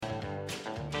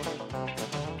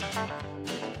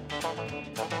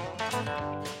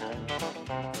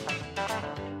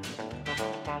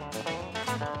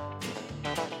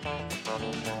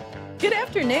Good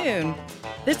afternoon.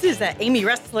 This is Amy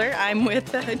Ressler. I'm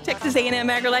with Texas A&M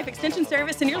AgriLife Extension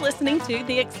Service, and you're listening to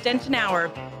the Extension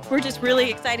Hour. We're just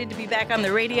really excited to be back on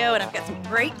the radio, and I've got some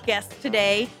great guests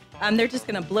today. They're just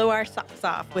going to blow our socks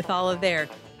off with all of their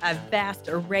vast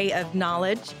array of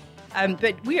knowledge.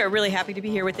 But we are really happy to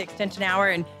be here with the Extension Hour.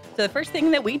 And so the first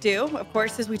thing that we do, of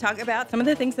course, is we talk about some of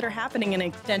the things that are happening in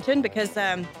Extension, because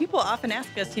people often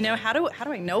ask us, how do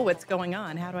I know what's going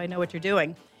on? How do I know what you're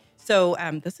doing? So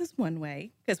this is one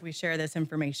way, because we share this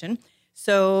information.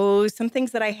 So some things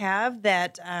that I have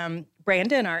that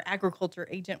Brandon, our agriculture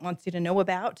agent, wants you to know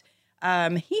about.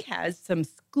 He has some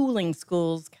schooling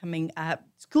schools coming up,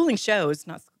 schooling shows,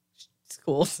 not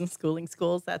schools, schooling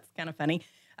schools. That's kind of funny.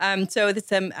 So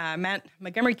it's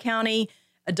Montgomery County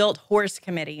Adult Horse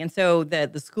Committee. And so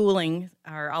the schooling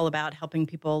are all about helping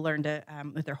people learn to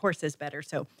with their horses better.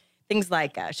 So things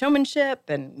like showmanship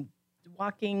and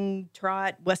walking,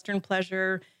 trot, Western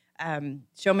pleasure,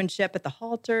 showmanship at the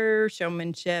halter,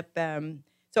 showmanship.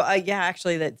 So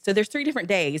there's 3 different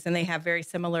days, and they have very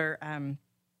similar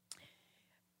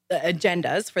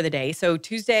agendas for the day. So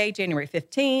Tuesday, January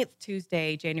 15th,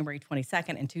 Tuesday, January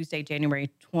 22nd, and Tuesday,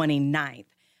 January 29th.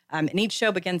 And each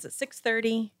show begins at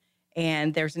 6:30,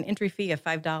 and there's an entry fee of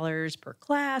 $5 per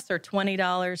class or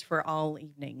 $20 for all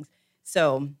evenings.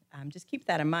 So just keep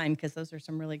that in mind, because those are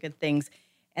some really good things.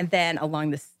 And then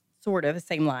along the sort of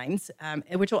same lines,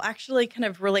 which will actually kind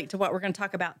of relate to what we're going to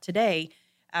talk about today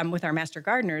with our Master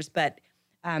Gardeners, but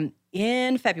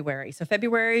in February, so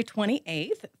February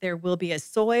 28th, there will be a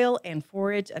soil and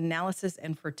forage analysis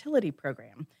and fertility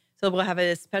program. So we'll have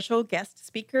a special guest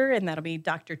speaker, and that'll be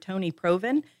Dr. Tony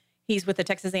Proven. He's with the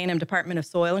Texas A&M Department of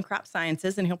Soil and Crop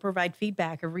Sciences, and he'll provide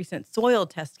feedback of recent soil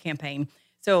test campaign.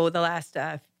 So the last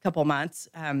couple months,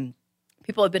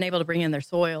 people have been able to bring in their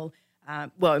soil.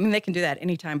 They can do that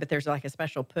anytime, but there's like a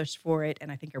special push for it,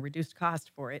 and I think a reduced cost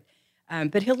for it.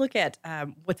 But he'll look at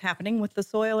what's happening with the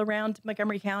soil around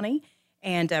Montgomery County,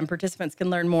 and participants can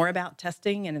learn more about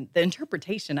testing, and the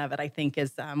interpretation of it, I think,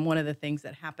 is one of the things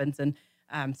that happens. And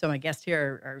so my guests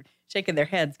here are shaking their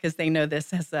heads because they know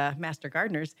this as Master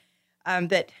Gardeners,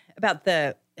 that about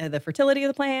the fertility of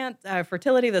the plant,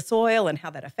 fertility of the soil, and how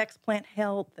that affects plant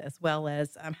health, as well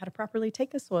as how to properly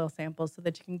take a soil sample so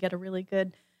that you can get a really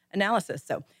good analysis.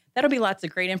 So that'll be lots of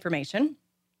great information.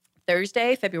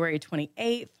 Thursday, February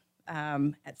 28th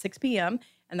at 6 p.m.,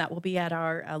 and that will be at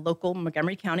our local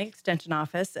Montgomery County Extension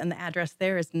Office, and the address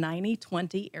there is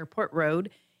 9020 Airport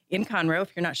Road in Conroe.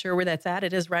 If you're not sure where that's at,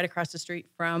 it is right across the street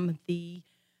from the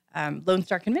Lone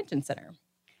Star Convention Center.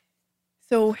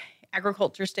 So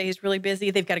agriculture stays really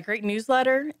busy. They've got a great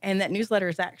newsletter, and that newsletter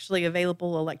is actually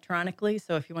available electronically.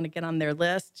 So if you want to get on their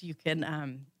list, you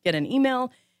can get an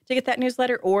email to get that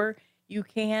newsletter, or you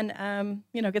can,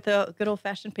 get the good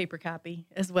old-fashioned paper copy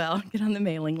as well, get on the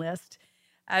mailing list.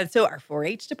 So our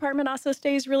 4-H department also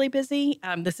stays really busy.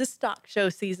 This is stock show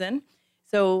season.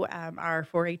 So our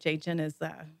 4-H agent is,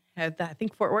 I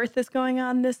think Fort Worth is going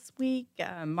on this week.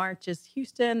 March is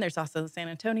Houston. There's also the San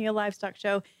Antonio Livestock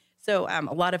Show. So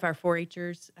a lot of our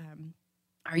 4-Hers,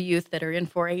 our youth that are in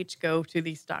 4-H go to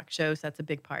these stock shows. That's a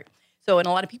big part. So, and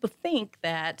a lot of people think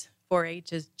that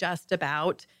 4-H is just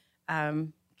about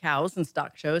cows and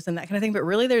stock shows and that kind of thing, but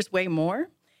really there's way more.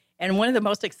 And one of the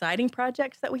most exciting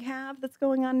projects that we have that's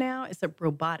going on now is the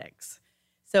robotics.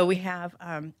 So we have,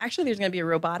 actually there's going to be a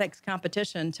robotics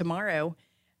competition tomorrow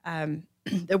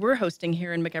that we're hosting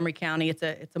here in Montgomery County. It's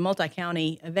a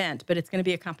multi-county event, but it's going to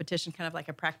be a competition, kind of like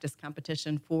a practice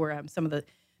competition for some of the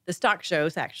stock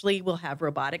shows. Actually, we'll have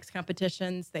robotics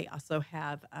competitions. They also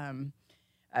have,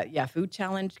 food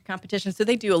challenge competitions. So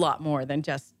they do a lot more than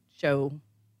just show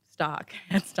stock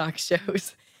at stock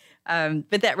shows.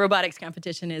 But that robotics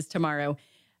competition is tomorrow.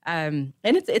 And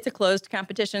it's a closed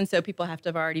competition, so people have to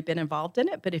have already been involved in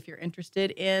it. But if you're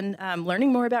interested in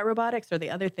learning more about robotics or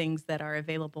the other things that are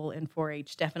available in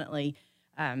 4-H, definitely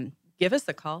give us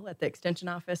a call at the Extension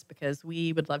office, because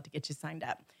we would love to get you signed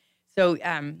up. So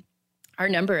our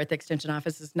number at the Extension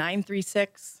office is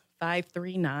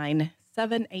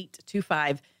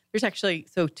 936-539-7825. There's actually,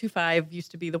 25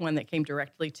 used to be the one that came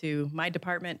directly to my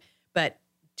department, but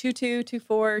 22,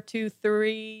 24,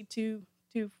 23,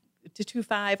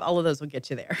 25, all of those will get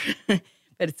you there.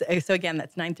 But so again,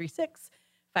 that's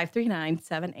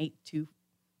 936-539-7825.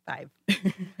 I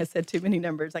said too many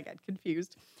numbers. I got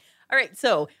confused. All right.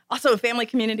 So also family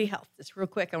community health. Just real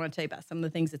quick, I want to tell you about some of the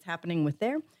things that's happening with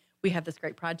there. We have this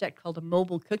great project called a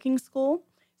mobile cooking school.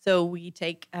 So we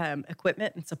take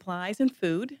equipment and supplies and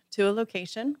food to a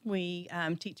location. We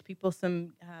teach people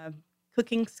some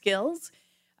cooking skills,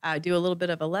 do a little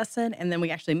bit of a lesson, and then we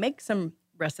actually make some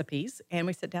recipes, and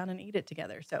we sit down and eat it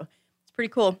together. So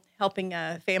pretty cool helping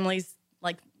families.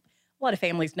 Like a lot of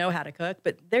families know how to cook,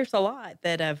 but there's a lot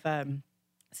that have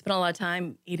spent a lot of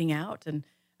time eating out and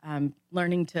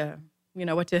learning to,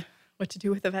 what to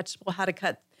do with a vegetable, how to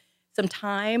cut some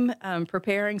time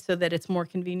preparing so that it's more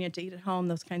convenient to eat at home.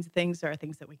 Those kinds of things are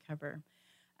things that we cover.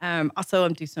 Also,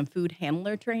 I'm doing some food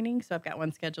handler training. So I've got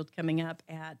one scheduled coming up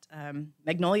at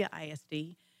Magnolia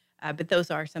ISD. But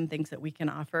those are some things that we can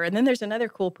offer. And then there's another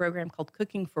cool program called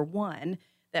Cooking for One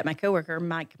that my coworker,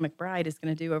 Mike McBride, is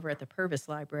going to do over at the Purvis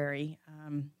Library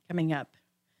coming up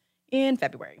in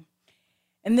February.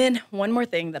 And then one more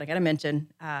thing that I got to mention.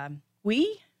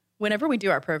 Whenever we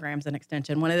do our programs in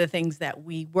Extension, one of the things that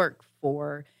we work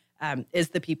for is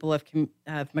the people of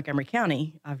Montgomery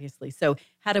County, obviously. So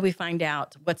how do we find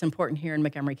out what's important here in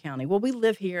Montgomery County? Well, we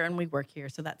live here and we work here,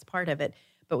 so that's part of it.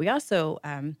 But we also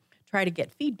try to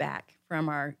get feedback from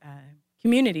our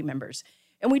community members.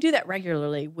 And we do that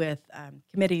regularly with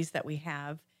committees that we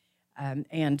have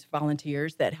and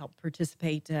volunteers that help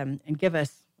participate and give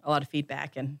us a lot of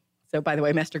feedback. And so, by the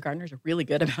way, Master Gardeners are really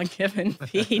good about giving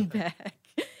feedback.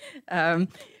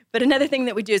 But another thing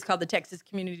that we do is called the Texas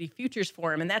Community Futures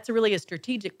Forum, and that's really a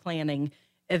strategic planning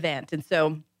event. And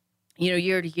so,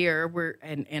 year to year,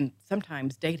 and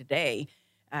sometimes day to day,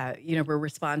 we're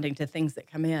responding to things that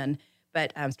come in.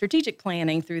 But strategic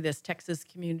planning through this Texas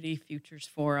Community Futures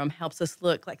Forum helps us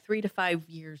look like 3 to 5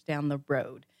 years down the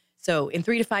road. So in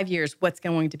 3 to 5 years, what's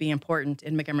going to be important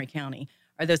in Montgomery County?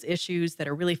 Are those issues that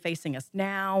are really facing us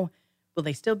now? Will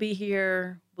they still be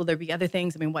here? Will there be other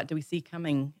things? I mean, what do we see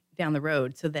coming down the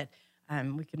road so that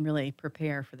we can really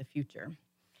prepare for the future?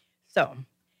 So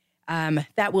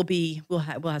that will be, we'll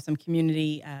have some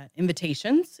community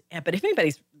invitations. But if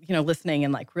anybody's, listening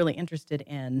and like really interested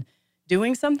in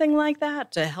doing something like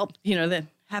that to help, that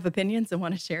have opinions and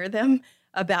want to share them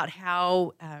about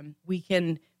how we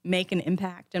can make an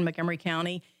impact in Montgomery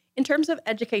County in terms of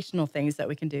educational things that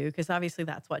we can do, because obviously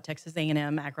that's what Texas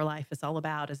A&M AgriLife is all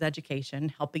about, is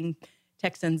education. Helping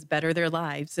Texans better their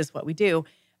lives is what we do.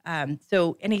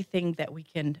 So anything that we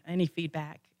can, any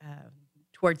feedback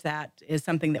towards that is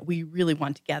something that we really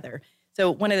want together. So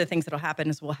one of the things that will happen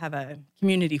is we'll have a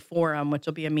community forum, which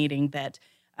will be a meeting that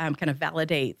kind of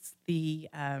validates the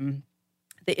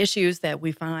issues that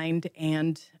we find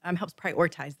and helps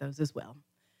prioritize those as well.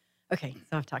 Okay,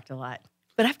 so I've talked a lot,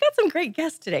 but I've got some great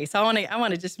guests today, so I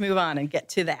want to just move on and get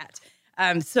to that.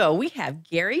 So we have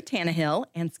Gary Tannehill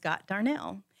and Scott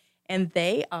Darnell, and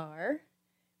they are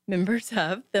members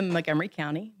of the Montgomery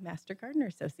County Master Gardener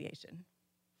Association.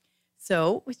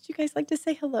 So would you guys like to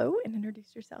say hello and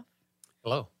introduce yourself?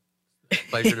 Hello.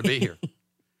 Pleasure to be here.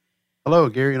 Hello,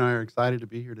 Gary and I are excited to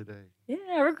be here today. Yeah,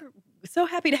 we're so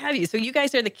happy to have you. So you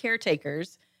guys are the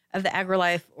caretakers of the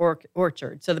AgriLife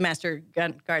Orchard, so the Master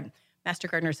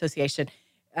Gardener Association.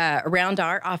 Around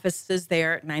our offices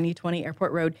there at 9020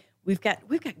 Airport Road, we've got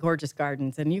gorgeous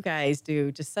gardens, and you guys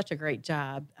do just such a great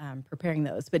job preparing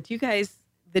those. But you guys,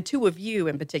 the two of you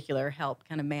in particular, help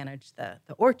kind of manage the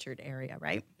orchard area,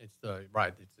 right? It's the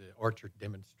orchard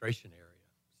demonstration area.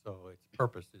 So its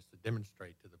purpose is to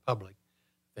demonstrate to the public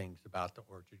things about the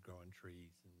orchard, growing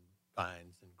trees and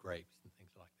vines and grapes and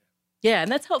things like that. Yeah,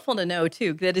 and that's helpful to know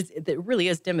too. That really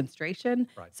is demonstration.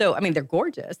 Right. So I mean, they're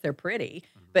gorgeous, they're pretty,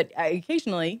 but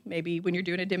occasionally, maybe when you're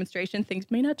doing a demonstration, things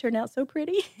may not turn out so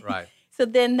pretty. Right. So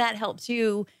then that helps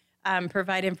you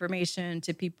provide information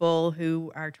to people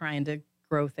who are trying to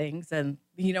grow things and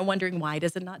wondering why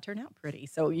does it not turn out pretty.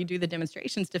 So you do the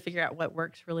demonstrations to figure out what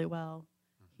works really well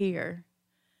here.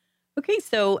 Okay,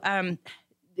 so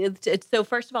so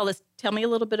first of all, let's tell me a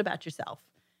little bit about yourself.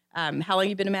 How long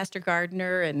you been a Master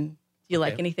Gardener, and do you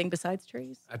like anything besides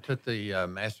trees? I took the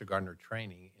Master Gardener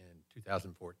training in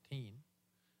 2014,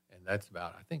 and that's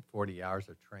about, I think, 40 hours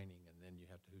of training, and then you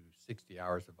have to do 60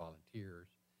 hours of volunteers,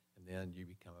 and then you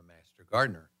become a Master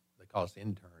Gardener. They call us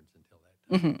interns until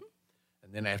that time. Mm-hmm.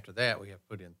 And then after that, we have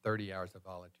put in 30 hours of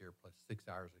volunteer plus 6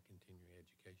 hours of continuing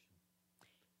education.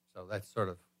 So that's sort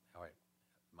of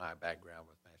my background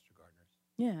with Master Gardeners.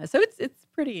 Yeah, so it's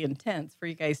pretty intense for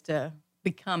you guys to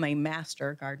become a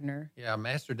Master Gardener. Yeah,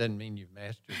 master doesn't mean you've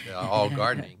mastered all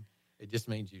gardening. It just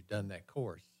means you've done that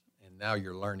course, and now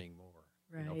you're learning more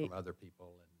from other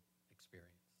people and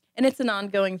experience. And it's an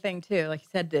ongoing thing, too. Like you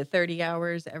said, the 30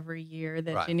 hours every year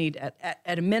that you need at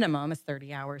a minimum is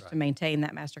 30 hours to maintain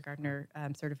that Master Gardener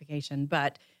certification.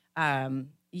 But,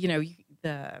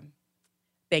 the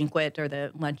banquet or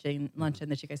the luncheon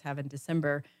that you guys have in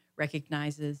December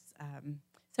recognizes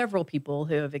several people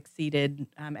who have exceeded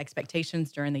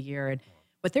expectations during the year.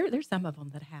 But there's some of them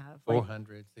that have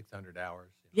 400, 600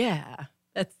 hours. Yeah,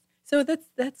 So that's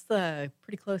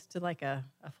pretty close to like a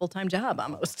full-time job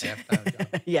almost. Half-time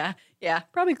job. Yeah,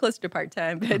 probably close to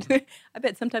part-time, but I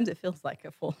bet sometimes it feels like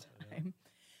a full-time.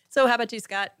 So how about you,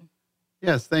 Scott?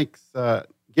 Yes, thanks.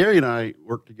 Gary and I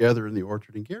work together in the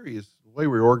orchard, and Gary is the way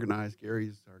we're organized.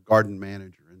 Gary's our garden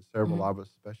manager, and several Mhm. of us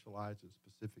specialize in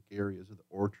specific areas of the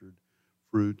orchard: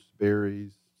 fruits,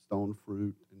 berries, stone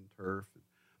fruit, and turf.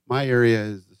 My area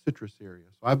is the citrus area.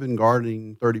 So I've been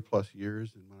gardening 30 plus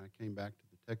years, and when I came back to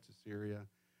the Texas area,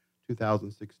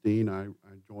 2016, I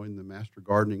joined the Master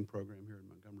Gardening Program here in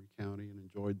Montgomery County and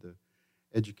enjoyed the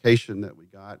education that we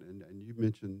got. And you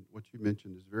mentioned what you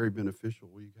mentioned is very beneficial.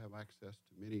 We have access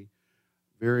to many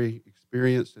very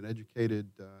experienced and educated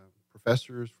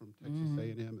professors from Texas Mm.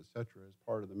 A&M, et cetera, as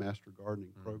part of the Master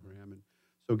Gardening Mhm. Program. And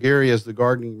so Gary, as the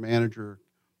gardening manager,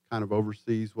 kind of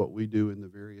oversees what we do in the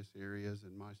various areas.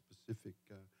 And my specific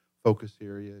focus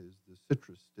area is the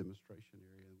citrus demonstration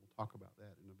area. And we'll talk about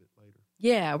that in a bit later.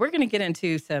 Yeah, we're going to get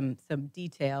into some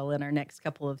detail in our next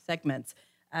couple of segments.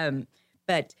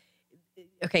 But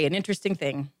okay, an interesting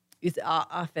thing is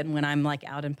often when I'm like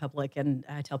out in public and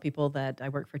I tell people that I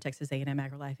work for Texas A&M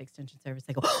AgriLife Extension Service,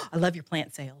 they go, "Oh, I love your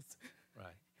plant sales."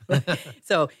 Right.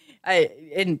 So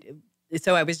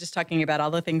I was just talking about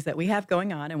all the things that we have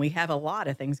going on, and we have a lot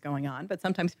of things going on. But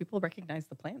sometimes people recognize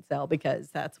the plant sale because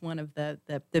that's one of the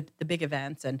big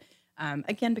events, and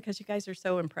again, because you guys are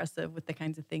so impressive with the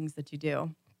kinds of things that you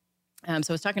do. So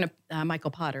I was talking to Michael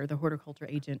Potter, the horticulture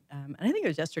agent, and I think it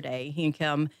was yesterday. He and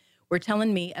Kim were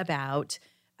telling me about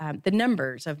the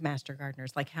numbers of master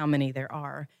gardeners, like how many there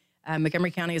are.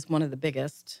 Montgomery County is one of the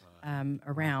biggest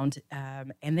around,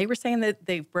 and they were saying that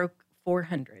they broke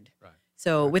 400. Right.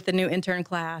 So Right. with the new intern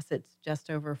class, it's just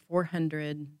over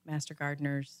 400 master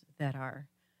gardeners that are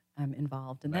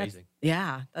involved, and Amazing.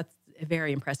 that's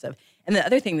very impressive. And the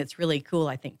other thing that's really cool,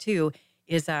 I think, too,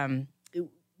 is the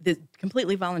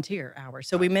completely volunteer hours.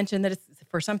 So we mentioned that it's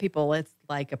for some people it's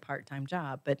like a part-time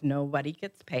job, but nobody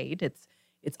gets paid. It's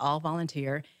all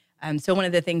volunteer. So one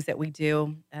of the things that we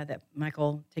do that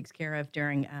Michael takes care of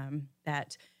during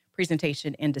that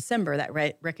presentation in December, that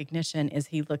recognition, is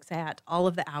he looks at all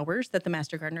of the hours that the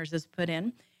Master Gardeners has put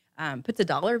in, puts a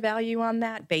dollar value on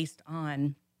that based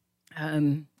on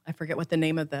I forget what the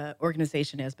name of the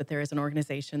organization is, but there is an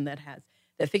organization that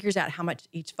figures out how much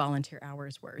each volunteer hour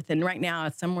is worth. And right now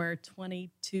it's somewhere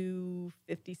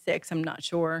 22.56. I'm not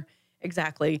sure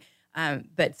exactly.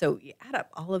 But so you add up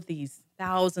all of these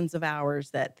thousands of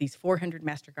hours that these 400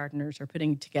 master gardeners are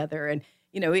putting together, and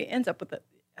it ends up with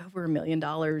over $1 million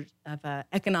of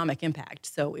economic impact.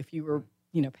 So if you were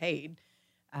paid,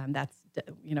 that's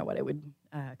what it would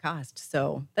cost.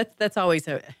 So that's always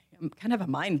a kind of a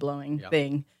mind-blowing Yep.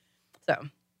 thing. So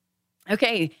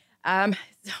okay, so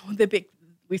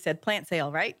we said plant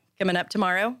sale, right? Coming up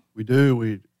tomorrow. We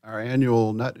do. Our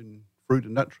annual fruit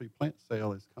and nut tree plant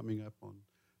sale is coming up on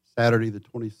Saturday the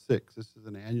 26th. This is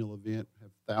an annual event. We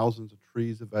have thousands of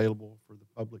trees available for the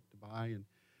public to buy, and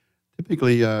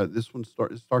typically this one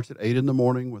starts at 8 in the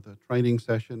morning with a training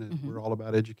session, and Mhm. we're all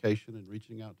about education and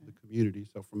reaching out to the community.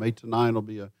 So from 8 to 9 will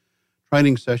be a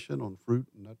training session on fruit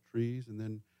and nut trees, and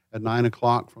then at 9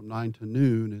 o'clock from 9 to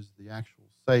noon is the actual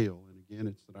sale. And again,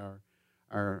 it's at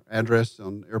our address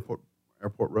on Airport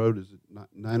Road is at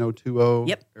 9020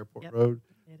 Yep. Airport Yep. Road,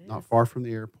 It not is. far from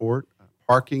the airport.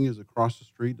 Parking is across the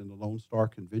street in the Lone Star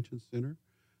Convention Center,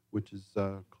 which is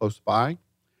close by.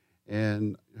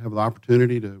 And you have the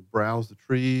opportunity to browse the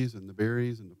trees and the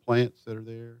berries and the plants that are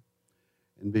there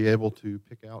and be able to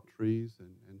pick out trees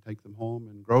and take them home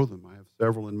and grow them. I have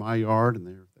several in my yard, and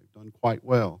they've done quite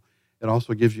well. It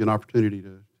also gives you an opportunity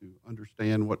to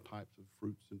understand what types of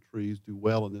fruits and trees do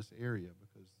well in this area,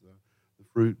 because the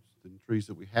fruits and trees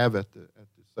that we have at the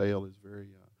sale is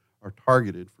are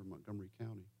targeted for Montgomery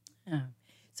County. Yeah.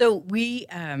 So we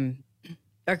are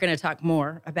going to talk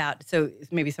more about, so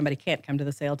maybe somebody can't come to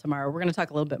the sale tomorrow. We're going to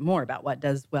talk a little bit more about what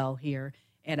does well here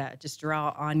and just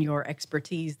draw on your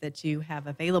expertise that you have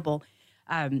available.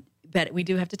 But we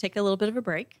do have to take a little bit of a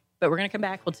break, but we're going to come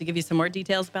back. We'll give you some more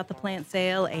details about the plant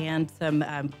sale and some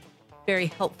very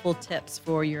helpful tips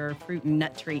for your fruit and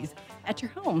nut trees at your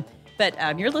home.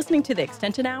 But you're listening to the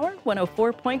Extension Hour,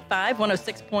 104.5,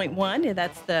 106.1. And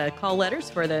that's the call letters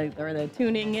for the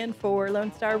tuning in for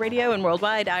Lone Star Radio and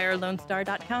worldwide,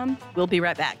 irlonestar.com. We'll be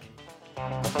right back.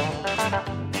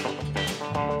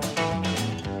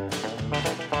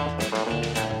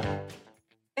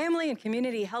 Family and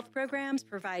community health programs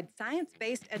provide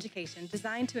science-based education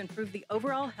designed to improve the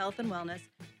overall health and wellness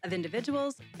of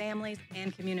individuals, families,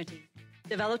 and communities.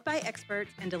 Developed by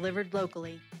experts and delivered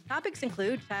locally, topics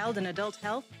include child and adult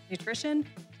health, nutrition,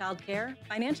 child care,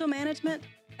 financial management,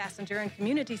 passenger and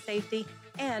community safety,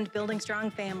 and building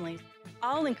strong families,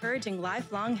 all encouraging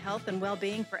lifelong health and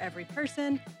well-being for every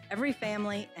person, every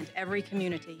family, and every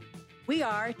community. We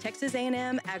are Texas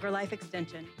A&M AgriLife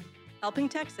Extension, helping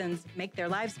Texans make their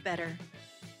lives better.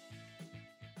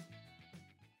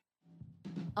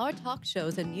 Our talk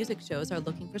shows and music shows are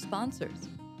looking for sponsors.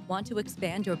 Want to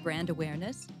expand your brand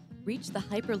awareness? Reach the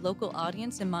hyper-local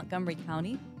audience in Montgomery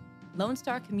County? Lone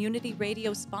Star Community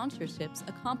Radio sponsorships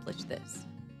accomplish this.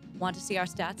 Want to see our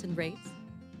stats and rates?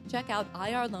 Check out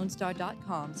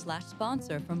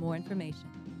irlonestar.com/sponsor for more information.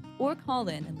 Or call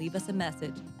in and leave us a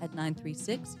message at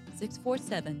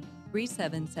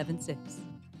 936-647-3776.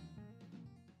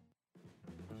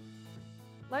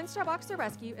 Lone Star Boxer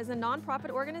Rescue is a nonprofit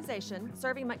organization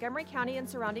serving Montgomery County and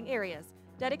surrounding areas,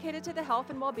 dedicated to the health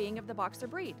and well-being of the boxer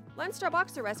breed. Lone Star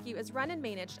Boxer Rescue is run and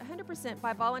managed 100%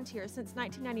 by volunteers since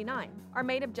 1999. Our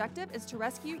main objective is to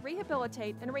rescue,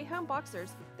 rehabilitate, and rehome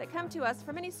boxers that come to us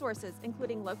from many sources,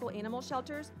 including local animal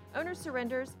shelters, owner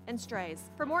surrenders, and strays.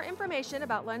 For more information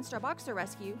about Lone Star Boxer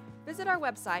Rescue, visit our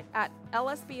website at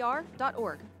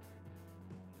lsbr.org.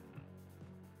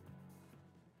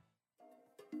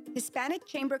 Hispanic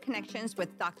Chamber Connections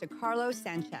with Dr. Carlos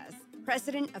Sanchez,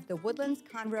 President of the Woodlands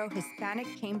Conroe Hispanic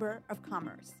Chamber of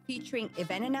Commerce, featuring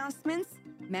event announcements,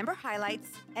 member highlights,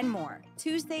 and more.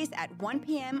 Tuesdays at 1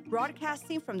 p.m.,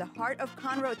 broadcasting from the heart of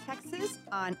Conroe, Texas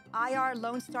on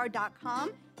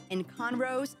irlonestar.com and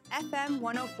Conroe's FM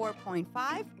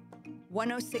 104.5,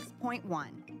 106.1.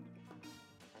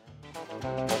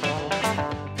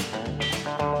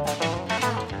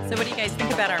 So what do you guys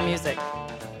think about our music?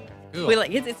 Cool. We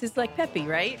like it's just like peppy,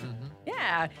 right? Mhm.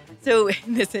 Yeah. So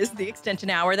this is the Extension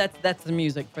Hour. That's the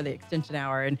music for the Extension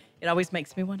Hour, and it always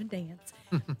makes me want to dance.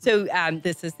 So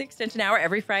this is the Extension Hour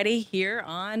every Friday here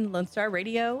on Lone Star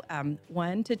Radio,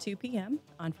 1 to 2 p.m.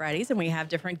 on Fridays, and we have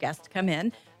different guests come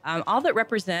in, all that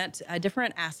represent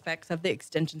different aspects of the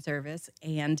Extension service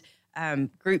and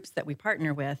groups that we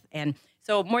partner with. And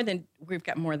so we've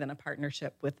got more than a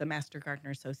partnership with the Master Gardener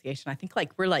Association. I think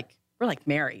we're like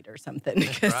married or something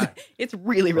because right. it's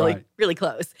really Right.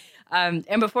 close. And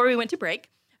before we went to break,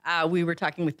 we were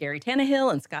talking with Gary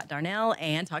Tannehill and Scott Darnell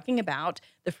and talking about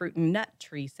the fruit and nut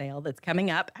tree sale that's coming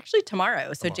up actually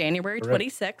tomorrow. So January Correct.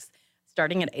 26th,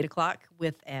 starting at 8 o'clock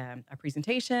with a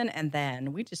presentation. And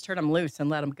then we just turn them loose and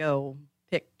let them go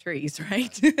pick trees,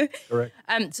 right? Correct.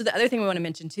 So the other thing we want to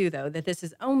mention too, though, that this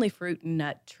is only fruit and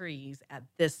nut trees at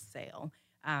this sale.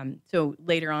 So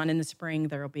later on in the spring,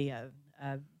 there will be a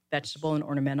vegetable and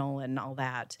ornamental and all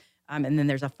that. And then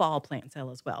there's a fall plant sale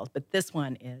as well. But this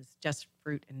one is just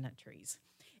fruit and nut trees.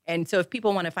 And so if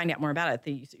people want to find out more about it,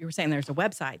 you were saying there's a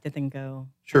website that they can go.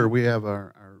 Sure. We have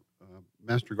our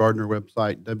Master Gardener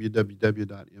website,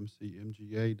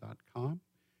 www.mcmga.com.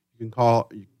 You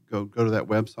can go to that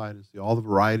website and see all the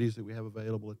varieties that we have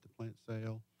available at the plant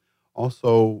sale.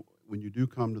 Also, when you do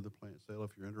come to the plant sale,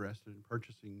 if you're interested in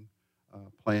purchasing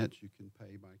plants, you can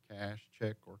pay by cash,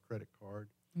 check, or credit card.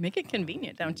 Make it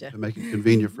convenient, don't you? To make it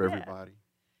convenient for Yeah. everybody.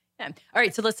 Yeah. All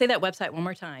right. So let's say that website one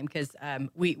more time because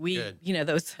we Good.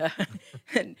 those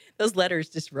those letters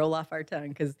just roll off our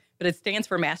tongue but it stands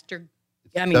for Master.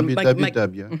 It's I mean,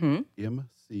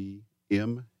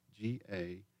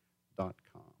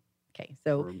 www.mcmga.com. Okay.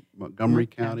 So For Montgomery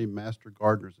Yeah. County Master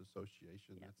Gardeners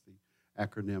Association. That's the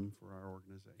acronym for our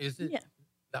organization. Is it Yeah.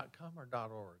 .com or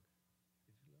 .org?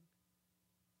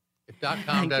 If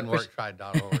 .com doesn't work, try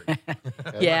 .org.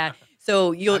 yeah.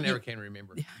 So I never can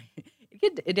remember.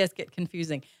 it does get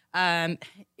confusing. It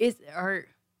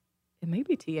may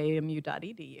be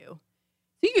tamu.edu. So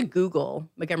you could Google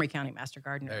Montgomery County Master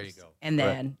Gardeners. There you go. And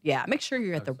then, make sure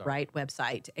you're at the right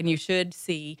website. And you should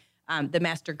see the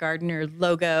Master Gardener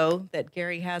logo that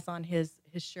Gary has on his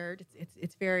shirt.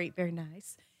 It's very, very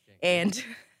nice. And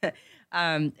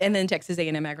then Texas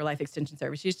A&M AgriLife Extension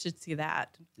Service. You should see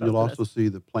that. You'll also see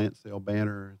the plant sale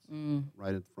banner. It's Mm.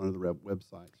 right at the front of the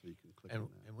website, so you can click on that.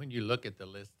 And when you look at the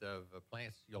list of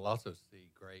plants, you'll also see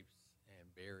grapes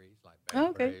and berries like Oh,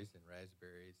 okay. blackberries and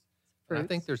raspberries. And I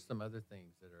think there's some other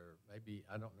things that are maybe,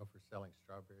 I don't know if we're selling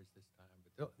strawberries this time,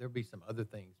 but there'll be some other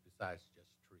things besides just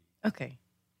trees. Okay,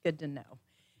 good to know.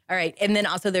 All right, and then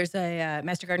also there's a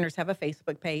Master Gardeners have a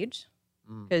Facebook page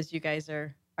because you guys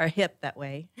are hip that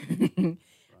way.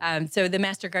 So the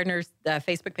Master Gardeners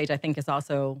Facebook page, I think, is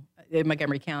also the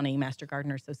Montgomery County Master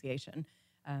Gardener Association.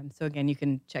 So again, you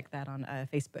can check that on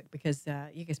Facebook because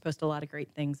you guys post a lot of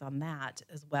great things on that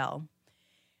as well.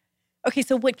 Okay,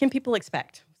 so what can people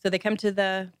expect? So they come to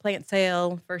the plant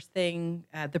sale, first thing,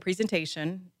 the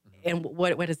presentation. And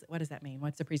what does that mean?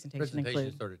 What's the presentation Presentation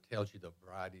include? sort of tells you the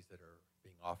varieties that are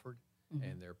being offered.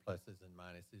 and their pluses and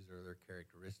minuses or their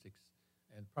characteristics,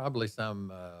 and probably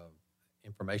some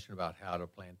information about how to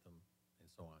plant them and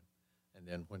so on. And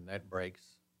then when that breaks,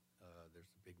 there's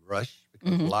a big rush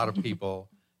because a lot of people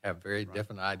have very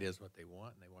definite ideas what they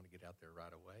want, and they want to get out there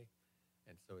right away.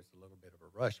 And so it's a little bit of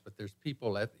a rush. But there's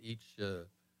people at each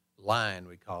line,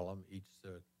 we call them, each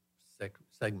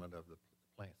segment of the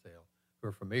plant sale, who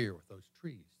are familiar with those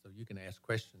trees. So you can ask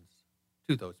questions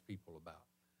to those people about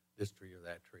this tree or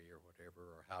that tree or whatever,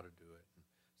 or how to do it. And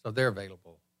so they're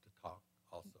available to talk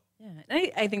also. Yeah,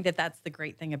 and I think that that's the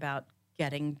great thing about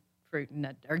getting fruit and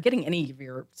nut, or getting any of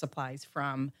your supplies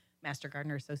from Master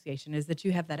Gardener Association, is that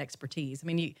you have that expertise. I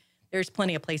mean, there's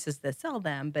plenty of places that sell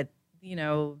them, but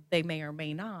they may or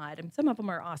may not, and some of them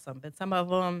are awesome, but some of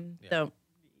them don't.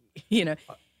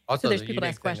 Also, so there's the people that unique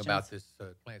ask thing questions about this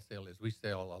plant sale is we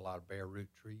sell a lot of bare root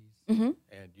trees, Mhm.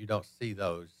 and you don't see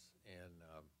those in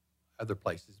other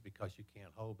places because you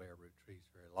can't hold bare root trees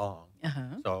very long.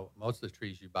 Uh-huh. So most of the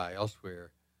trees you buy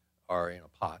elsewhere are in a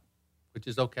pot, which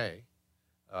is okay.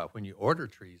 When you order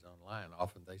trees online,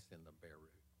 often they send them bare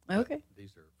root. But Okay.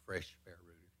 these are fresh bare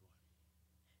root if you want.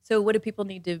 So what do people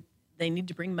need to? They need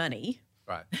to bring money.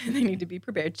 Right, They need to be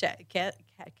prepared.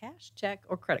 Cash, check,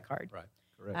 or credit card. right.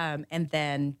 Correct. And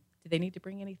then, do they need to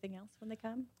bring anything else when they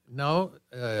come? No,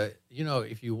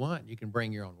 if you want, you can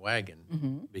bring your own wagon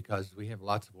Mm-hmm. because we have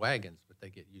lots of wagons, but they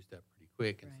get used up pretty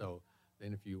quick. And Right. so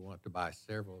then if you want to buy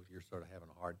several, you're sort of having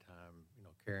a hard time,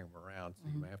 carrying them around. So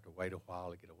you may have to wait a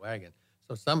while to get a wagon.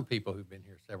 So some people who've been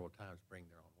here several times bring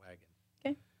their own wagon.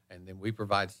 Okay. And then we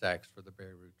provide sacks for the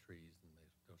bare root trees and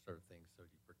those sort of things so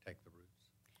you protect the roots.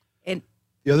 And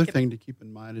The other thing to keep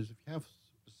in mind is if you have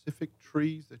specific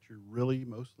trees that you're really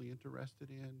mostly interested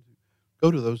in,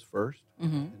 go to those first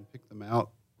and pick them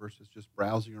out versus just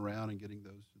browsing around and getting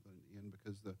those to the end,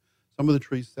 because some of the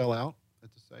trees sell out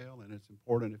at the sale, and it's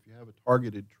important if you have a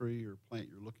targeted tree or plant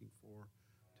you're looking for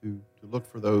to look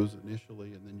for those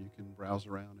initially, and then you can browse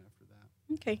around after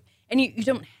that. okay, and you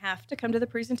don't have to come to the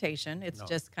presentation. It's No.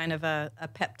 just kind of a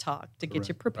pep talk to get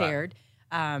you Correct. prepared.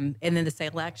 And then the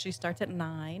sale actually starts at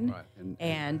 9 Right.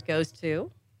 and goes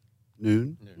to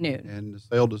Noon. noon. And the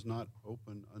sale does not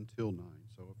open until 9.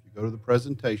 So if you go to the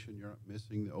presentation, you're not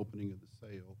missing the opening of the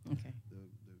sale. Okay. The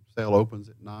sale opens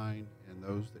at 9, and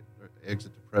those that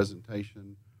exit the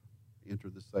presentation enter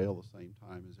the sale the same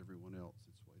time as everyone else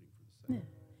that's waiting for the sale.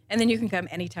 And then you can come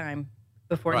anytime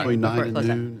before, Right. Between before 9 it and closes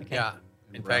out. noon. Okay. Yeah.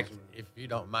 And In browse fact, around. if you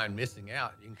don't mind missing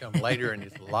out, you can come later and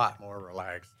it's a lot more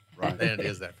relaxed Right. than it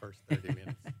is that first 30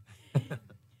 minutes.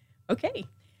 Okay.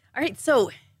 All right.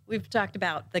 So we've talked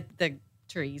about the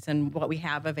trees and what we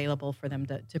have available for them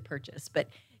to purchase. But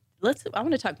I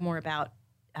want to talk more about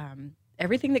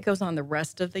everything that goes on the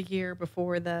rest of the year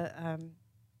before the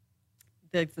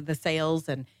sales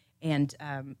and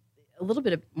a little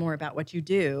bit more about what you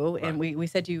do. And we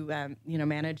said you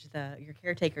manage your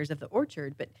caretakers of the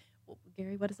orchard. But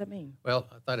Gary, what does that mean? Well,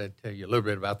 I thought I'd tell you a little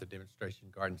bit about the demonstration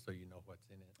garden so you know what's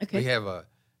in it. Okay. We have a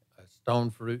stone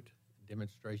fruit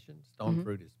demonstration. Stone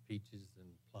fruit is peaches and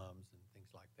plums and things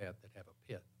like that have a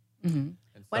pit. Mm-hmm.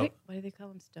 And Why so, do they call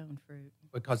them stone fruit?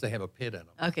 because they have a pit in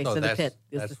them. Okay, so the that's, pit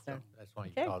is that's the stone. That's why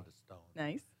you Okay. call it a stone.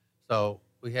 Nice. So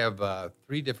we have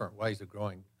 3 different ways of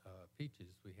growing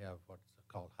peaches. We have what's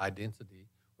called high density,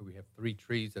 where we have 3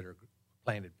 trees that are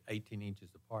planted 18 inches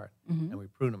apart, and we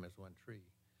prune them as one tree.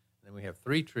 And then we have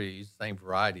 3 trees, same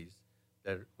varieties,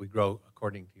 that we grow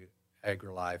according to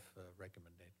AgriLife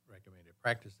recommended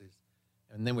practices.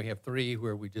 And then we have 3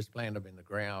 where we just plant them in the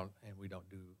ground and we don't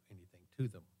do anything to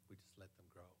them. We just let them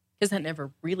grow. Because that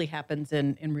never really happens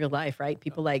in real life, right?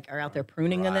 People are out there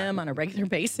pruning Right. them on a regular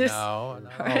basis. No,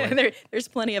 no. There's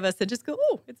plenty of us that just go,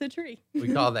 oh, it's a tree.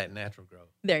 We call that natural growth.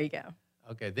 There you go.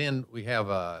 Okay, then we have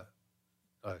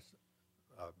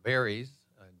berries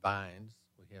and vines.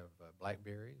 We have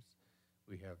blackberries.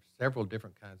 We have several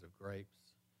different kinds of grapes,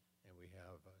 and we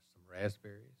have some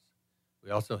raspberries.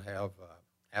 We also have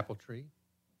apple tree,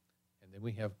 and then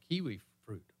we have kiwi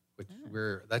fruit, which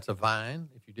that's a vine,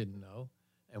 if you didn't know.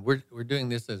 And we're doing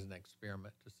this as an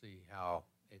experiment to see how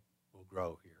it will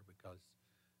grow here, because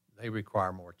they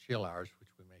require more chill hours, which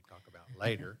we may talk about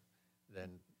later, than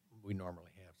we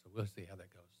normally have. So we'll see how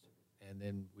that goes. And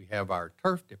then we have our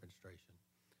turf demonstration,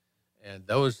 and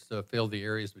those fill the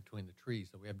areas between the trees.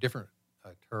 So we have different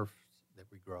turfs that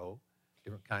we grow,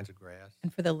 different kinds of grass.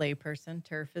 And for the layperson,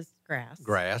 turf is grass.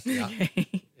 Grass, yeah.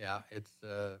 Okay. Yeah, it's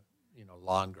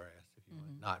lawn grass, if you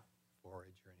want, not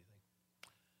forage or anything.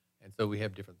 And so we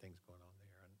have different things going on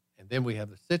there. And then we have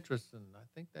the citrus, and I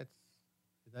think is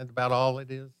that about all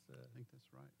it is? I think that's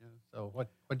right, yeah. So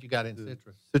what you got in The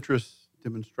citrus? Citrus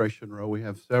demonstration row. We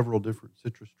have several different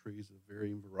citrus trees of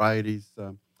varying varieties,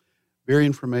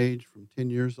 varying from age from 10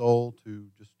 years old to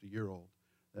just a year old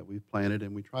that we've planted.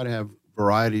 And we try to have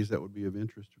varieties that would be of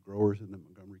interest to growers in the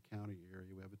Montgomery County area.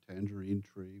 We have a tangerine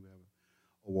tree. We have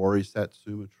a Owari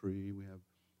Satsuma tree. We have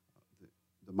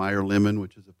the Meyer lemon,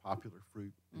 which is a popular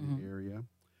fruit in the area.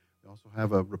 We also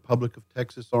have a Republic of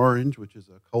Texas orange, which is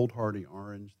a cold hardy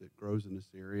orange that grows in this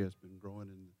area. It's been growing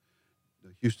in the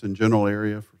Houston general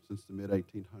area since the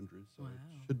mid-1800s, so it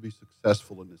should be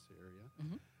successful in this area.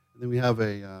 And then we have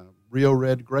a Rio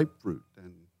Red grapefruit,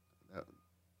 and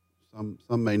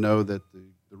some may know that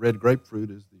the red grapefruit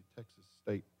is the Texas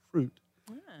state fruit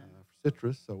for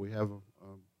citrus, so we have a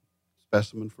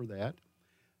specimen for that.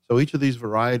 So each of these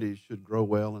varieties should grow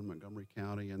well in Montgomery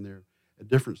County, and they're at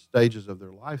different stages of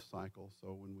their life cycle.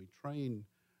 So when we train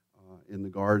in the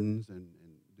gardens and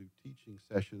do teaching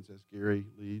sessions, as Gary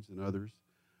leads and others,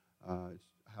 it's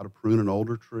how to prune an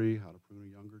older tree, how to prune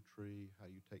a younger tree, how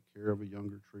you take care of a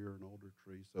younger tree or an older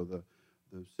tree. So the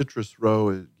citrus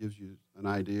row gives you an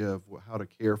idea of how to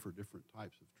care for different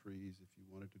types of trees if you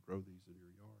wanted to grow these in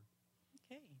your yard.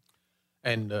 Okay.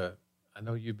 And I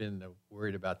know you've been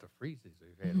worried about the freezes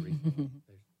we've had recently.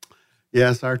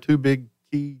 Yes, our two big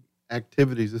key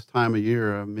activities this time of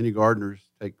year, many gardeners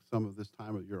take some of this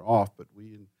time of year off, but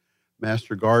we in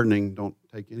Master Gardening don't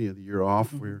take any of the year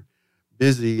off. We're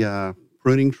busy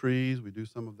pruning trees. We do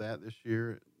some of that this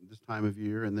time of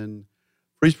year, and then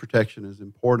freeze protection is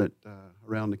important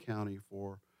around the county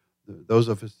for those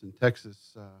of us in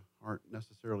Texas aren't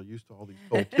necessarily used to all these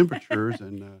cold temperatures,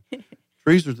 and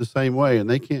trees are the same way, and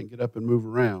they can't get up and move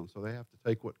around, so they have to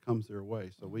take what comes their way.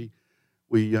 So we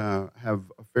have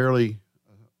a fairly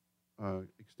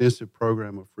extensive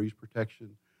program of freeze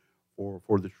protection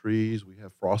for the trees. We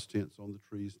have frost tents on the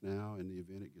trees now in the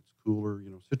event it gets cooler.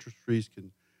 Citrus trees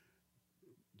can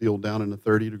deal down in the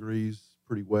 30 degrees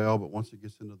pretty well, but once it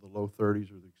gets into the low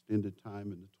 30s or the extended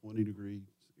time in the 20 degree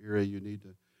area, you need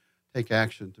to take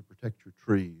action to protect your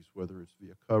trees, whether it's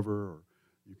via cover or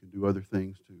you can do other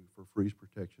things for freeze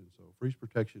protection. So freeze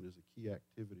protection is a key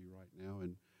activity right now,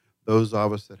 and those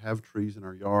of us that have trees in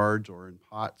our yards or in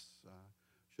pots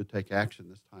should take action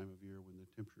this time of year when the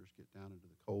temperatures get down into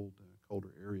the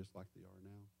colder areas like they are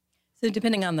now. So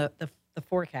depending on the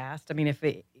forecast, I mean,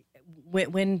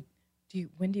 when do you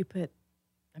put?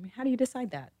 I mean, how do you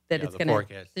decide that it's going to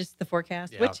just the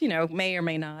forecast, which may or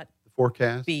may not the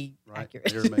forecast be right,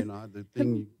 accurate. may or may not. The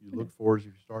thing you look for is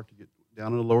if you start to get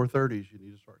down in the lower 30s, you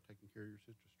need to start taking care of your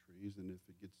citrus trees, and if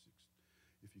you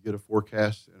get a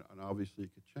forecast, and obviously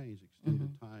it could change,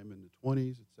 extended time in the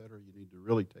 20s, et cetera, you need to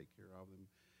really take care of them.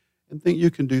 And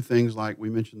you can do things like we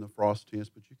mentioned the frost tents,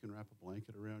 but you can wrap a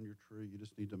blanket around your tree. You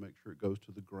just need to make sure it goes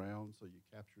to the ground so you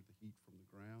capture the heat from the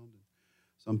ground. And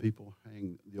some people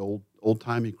hang the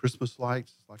old-timey Christmas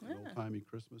lights. It's like an old-timey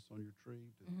Christmas on your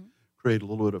tree to create a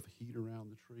little bit of heat around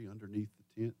the tree underneath the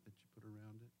tent that you put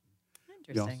around it.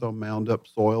 You also mound up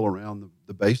soil around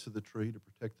the base of the tree to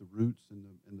protect the roots and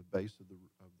the base of the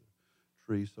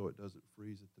tree so it doesn't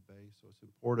freeze at the base. So it's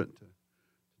important to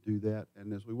do that.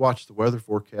 And as we watch the weather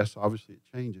forecast, obviously it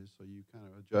changes, so you kind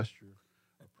of adjust your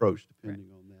approach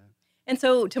depending on that. And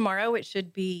so tomorrow it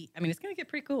should be, I mean, it's going to get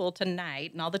pretty cool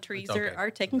tonight, and all the trees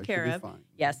are taken care of. Fine.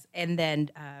 Yes, and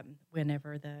then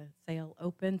whenever the sale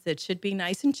opens, it should be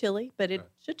nice and chilly, but it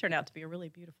should turn out to be a really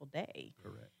beautiful day.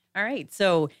 Correct. All right,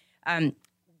 so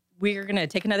we're going to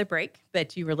take another break,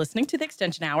 but you were listening to the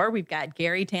Extension Hour. We've got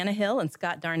Gary Tannehill and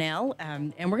Scott Darnell,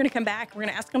 and we're going to come back. We're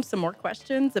going to ask them some more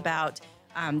questions about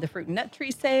the fruit and nut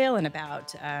tree sale and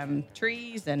about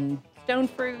trees and stone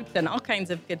fruits and all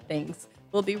kinds of good things.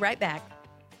 We'll be right back.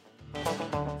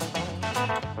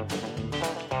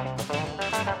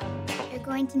 You're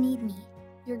going to need me.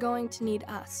 You're going to need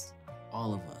us.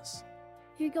 All of us.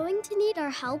 You're going to need our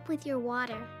help with your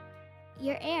water,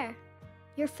 your air,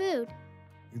 your food.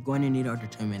 You're going to need our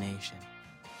determination,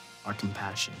 our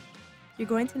compassion. You're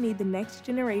going to need the next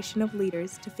generation of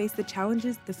leaders to face the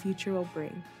challenges the future will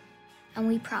bring. And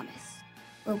we promise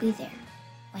we'll be there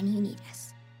when you need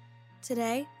us.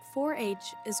 Today,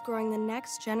 4-H is growing the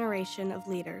next generation of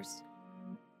leaders.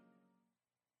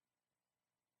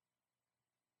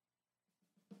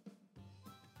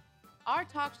 Our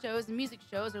talk shows and music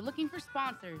shows are looking for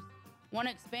sponsors. Want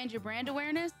to expand your brand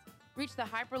awareness? Reach the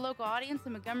hyper-local audience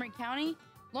in Montgomery County?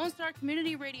 Lone Star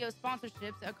Community Radio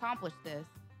sponsorships accomplish this.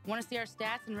 Want to see our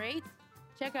stats and rates?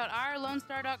 Check out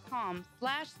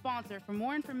ourlonestar.com/sponsor for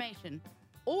more information.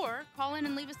 Or call in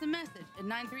and leave us a message at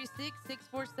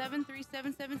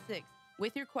 936-647-3776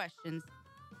 with your questions.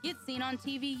 Get seen on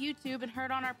TV, YouTube, and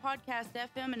heard on our podcast,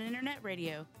 FM, and internet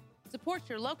radio. Support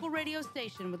your local radio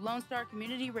station with Lone Star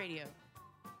Community Radio.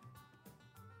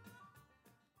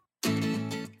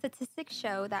 Statistics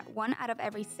show that 1 out of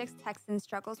every 6 Texans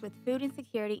struggles with food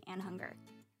insecurity and hunger.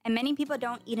 And many people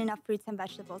don't eat enough fruits and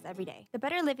vegetables every day. The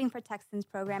Better Living for Texans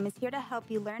program is here to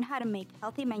help you learn how to make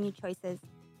healthy menu choices,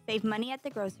 save money at the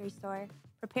grocery store,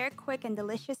 prepare quick and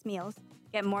delicious meals,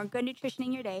 get more good nutrition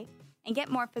in your day, and get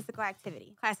more physical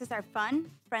activity. Classes are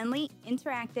fun, friendly,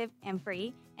 interactive, and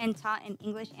free, and taught in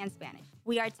English and Spanish.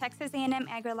 We are Texas A&M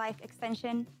AgriLife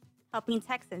Extension, helping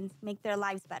Texans make their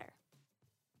lives better.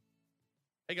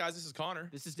 Hey guys, this is Connor.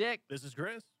 This is Dick. This is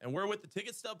Chris. And we're with the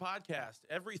Ticket Stub Podcast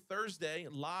every Thursday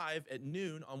live at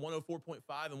noon on 104.5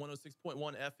 and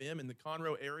 106.1 FM in the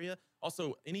Conroe area.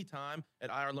 Also, anytime at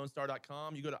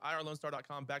irlonestar.com. You go to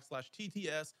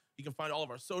irlonestar.com/TTS. You can find all of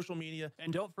our social media.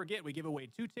 And don't forget, we give away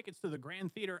 2 tickets to the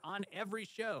Grand Theater on every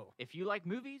show. If you like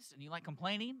movies and you like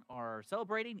complaining or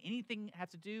celebrating anything that has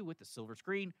to do with the silver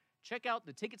screen, check out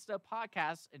the Ticket Stub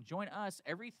Podcast and join us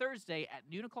every Thursday at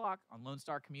noon o'clock on Lone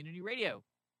Star Community Radio.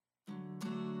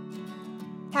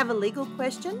 Have a legal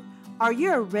question? Are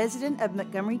you a resident of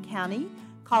Montgomery County?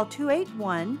 Call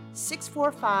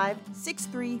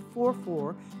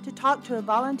 281-645-6344 to talk to a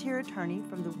volunteer attorney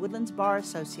from the Woodlands Bar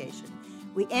Association.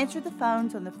 We answer the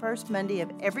phones on the first Monday of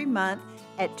every month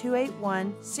at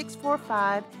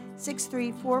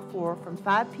 281-645-6344 from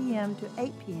 5 p.m. to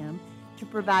 8 p.m. to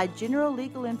provide general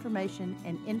legal information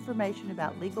and information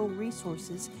about legal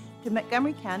resources to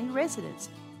Montgomery County residents.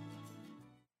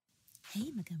 Hey,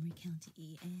 Montgomery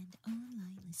County and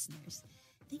online listeners.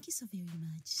 Thank you so very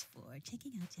much for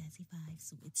checking out Jazzy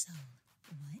Vibes with Soul.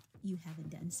 What? You haven't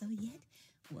done so yet?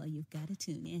 Well, you've got to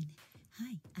tune in.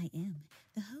 Hi, I am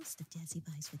the host of Jazzy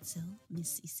Vibes with Soul,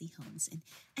 Miss CeCe Holmes, and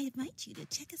I invite you to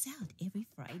check us out every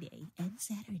Friday and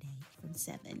Saturday from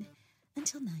 7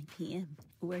 until 9 p.m.,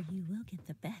 where you will get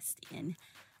the best in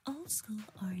old school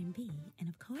R&B, and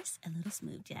of course, a little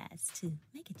smooth jazz to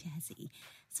make it jazzy.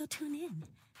 So tune in.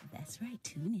 That's right,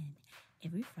 tune in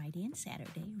every Friday and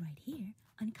Saturday right here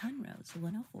on Conroe's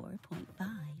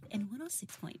 104.5 and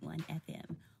 106.1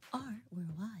 FM, or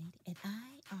worldwide at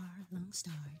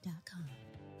irlonestar.com.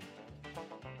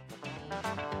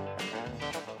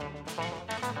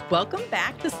 Welcome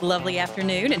back this lovely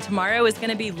afternoon, and tomorrow is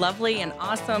going to be lovely and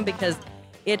awesome because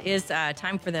it is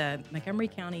time for the Montgomery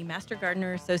County Master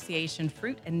Gardener Association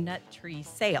Fruit and Nut Tree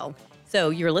Sale. So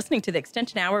you're listening to the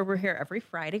Extension Hour. We're here every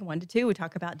Friday, 1 to 2. We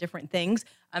talk about different things.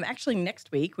 Actually,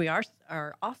 next week, we are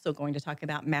also going to talk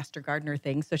about Master Gardener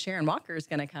things. So Sharon Walker is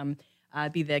going to come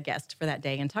be the guest for that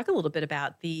day and talk a little bit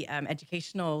about the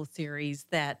educational series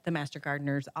that the Master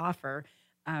Gardeners offer.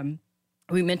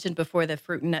 We mentioned before the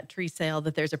Fruit and Nut Tree Sale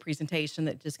that there's a presentation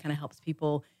that just kind of helps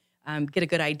people get a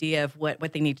good idea of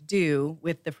what they need to do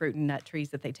with the fruit and nut trees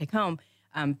that they take home.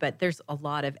 But there's a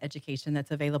lot of education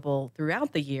that's available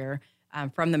throughout the year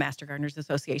from the Master Gardeners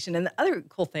Association. And the other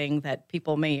cool thing that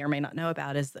people may or may not know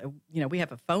about is, we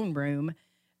have a phone room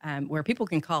where people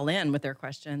can call in with their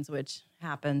questions, which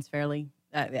happens it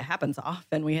happens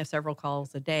often. We have several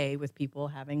calls a day with people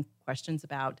having questions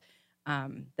about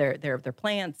their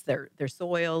plants, their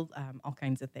soil, all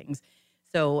kinds of things.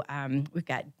 So we've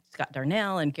got Scott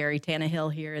Darnell and Gary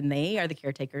Tannehill here, and they are the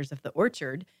caretakers of the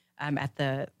orchard at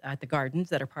the gardens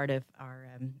that are part of our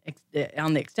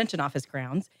on the Extension Office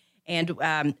grounds. And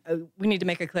we need to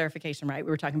make a clarification, right? We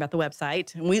were talking about the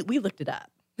website, and we looked it up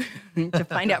to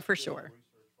find out for sure.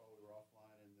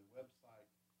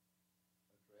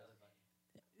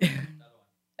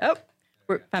 Oh,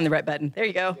 we found the right button. There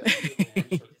you go.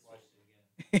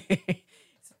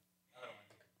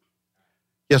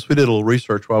 Yes, we did a little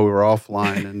research while we were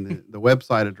offline, and the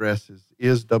website address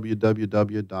is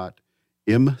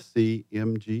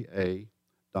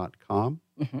www.mcmga.com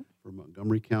for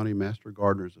Montgomery County Master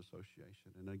Gardeners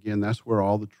Association. And again, that's where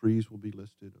all the trees will be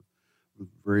listed, of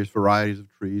various varieties of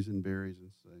trees and berries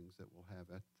and things that we'll have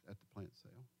at the plant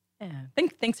sale. Yeah,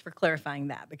 thanks for clarifying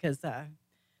that, because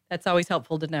that's always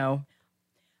helpful to know.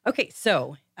 Okay,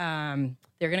 so they're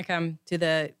going to come to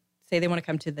they want to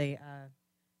come to the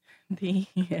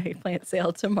plant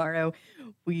sale tomorrow.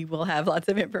 We will have lots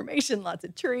of information, lots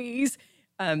of trees.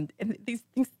 And these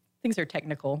things are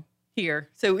technical here.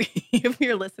 So if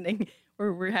you're listening,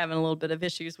 we're having a little bit of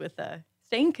issues with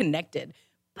staying connected.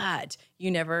 But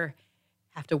you never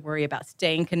have to worry about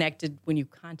staying connected when you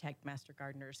contact Master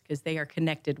Gardeners, because they are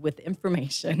connected with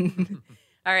information.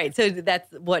 All right, so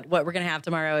that's what we're going to have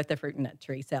tomorrow at the Fruit and Nut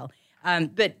Tree Sale.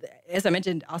 But as I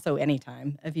mentioned, also any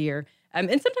time of year. And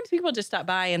sometimes people just stop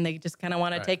by and they just kind of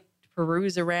want to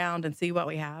peruse around and see what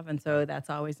we have. And so that's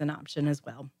always an option as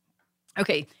well.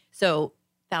 Okay, so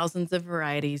thousands of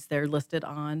varieties. They're listed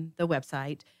on the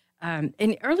website.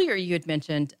 And earlier you had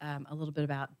mentioned a little bit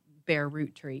about bare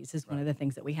root trees is one of the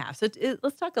things that we have. So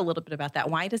let's talk a little bit about that.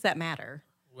 Why does that matter?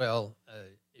 Well,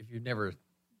 if you've never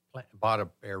bought a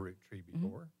bare root tree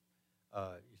before,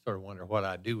 you sort of wonder what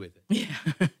I do with it.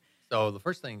 Yeah. So the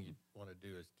first thing you want to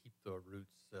do is keep the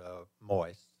roots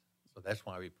moist. So that's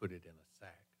why we put it in a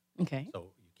sack. Okay.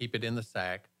 So you keep it in the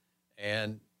sack,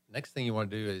 and next thing you want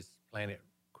to do is plant it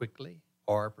quickly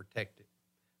or protect it,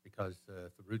 because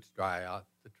if the roots dry out,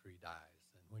 the tree dies.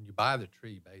 And when you buy the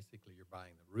tree, basically you're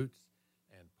buying the roots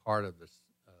and part of the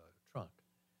trunk,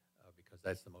 because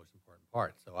that's the most important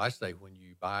part. So I say when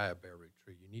you buy a bare root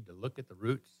tree, you need to look at the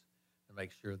roots and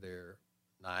make sure they're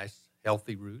nice,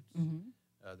 healthy roots.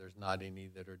 There's not any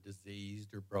that are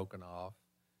diseased or broken off.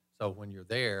 So when you're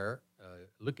there,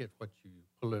 look at what you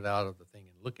pull it out of the thing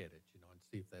and look at it, and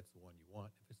see if that's the one you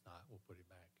want. If it's not, we'll put it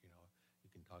back. You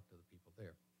can talk to the people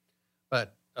there.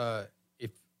 But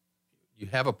if you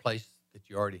have a place that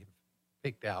you already have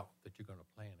picked out that you're going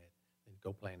to plant it, then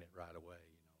go plant it right away.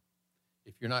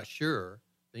 If you're not sure,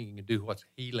 then you can do what's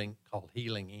called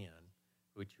healing in,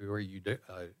 where you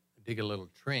dig a little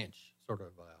trench, sort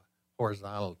of a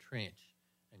horizontal trench,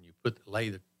 and you lay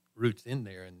the roots in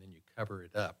there, and then you cover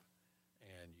it up,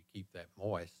 and you keep that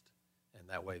moist, and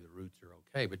that way the roots are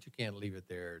okay. But you can't leave it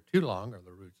there too long, or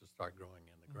the roots will start growing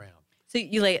in the ground. So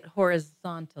you lay it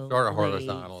horizontally. Sort of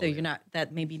horizontal. So you're not,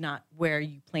 that maybe not where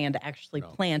you plan to actually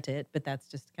plant it, but that's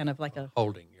just kind of like a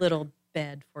little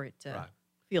bed for it to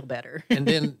feel better. And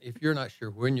then if you're not sure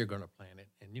when you're going to plant it,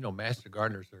 and master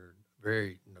gardeners are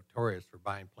very notorious for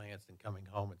buying plants and coming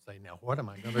home and saying, now what am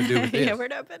I going to do with this? Yeah, where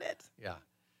do I put it? Yeah.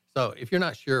 So if you're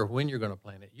not sure when you're going to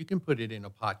plant it, you can put it in a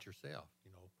pot yourself,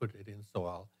 put it in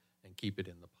soil and keep it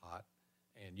in the pot.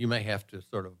 And you may have to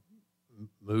sort of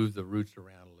move the roots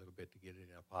around a little bit to get it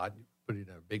in a pot. Put it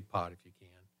in a big pot if you can.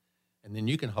 And then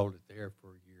you can hold it there for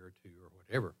a year or two or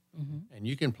whatever. And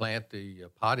you can plant the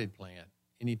potted plant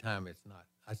anytime it's not,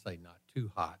 I say not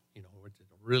too hot, it's a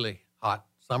really hot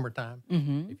summertime.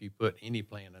 If you put any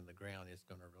plant in the ground, it's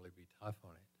going to really be tough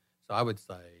on it. So I would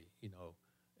say, in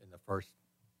the first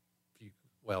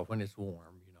when it's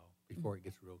warm, before it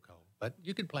gets real cold. But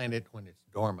you could plant it when it's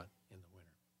dormant in the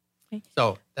winter. Okay.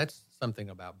 So that's something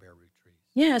about bare root trees.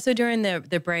 Yeah. So during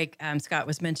the break, Scott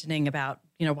was mentioning about,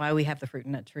 why we have the fruit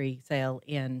and nut tree sale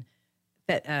in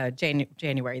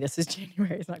January. This is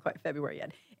January. It's not quite February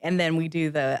yet. And then we do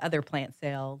the other plant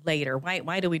sale later.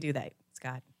 Why do we do that,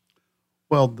 Scott?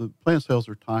 Well, the plant sales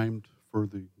are timed for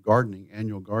the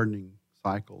annual gardening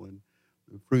cycle, and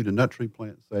the fruit and nut tree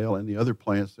plant sale and the other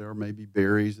plants, there may be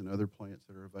berries and other plants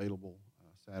that are available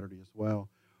Saturday as well.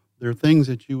 There are things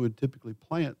that you would typically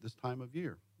plant this time of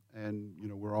year. And,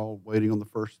 we're all waiting on the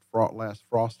last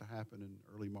frost to happen in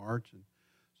early March. And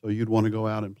so you'd want to go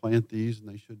out and plant these, and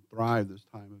they should thrive this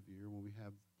time of year when we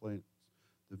have plants,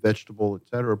 the vegetable, et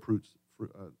cetera,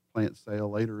 plant sale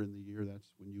later in the year. That's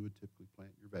when you would typically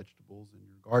plant your vegetables and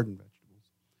your garden vegetables.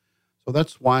 So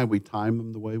that's why we time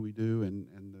them the way we do. And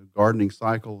the gardening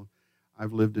cycle,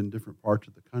 I've lived in different parts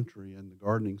of the country, and the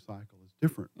gardening cycle is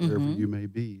different wherever you may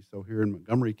be. So here in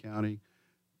Montgomery County,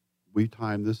 we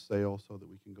time this sale so that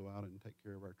we can go out and take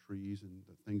care of our trees and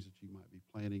the things that you might be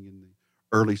planting in the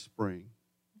early spring.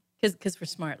 Because we're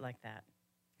smart like that.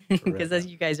 Because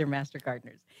you guys are master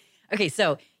gardeners. Okay,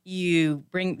 so you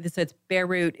bring this. So it's bare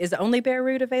root. Is only bare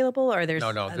root available, or there's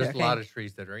no? There's a lot of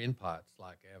trees that are in pots,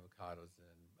 like avocados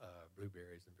and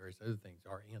blueberries and various other things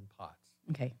are in pots.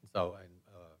 Okay. So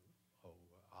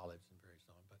olives and various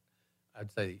on, but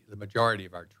I'd say the majority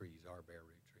of our trees are bare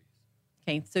root trees.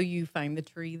 Okay, so you find the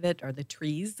trees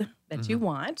that you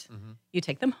want. You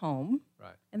take them home,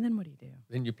 right? And then what do you do?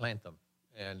 Then you plant them,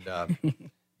 and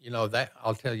that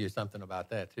I'll tell you something about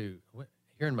that too.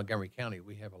 Here in Montgomery County,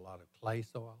 we have a lot of clay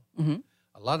soil.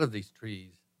 A lot of these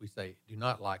trees, we say, do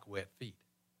not like wet feet.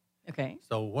 Okay.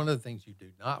 So one of the things you do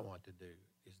not want to do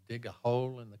is dig a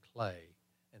hole in the clay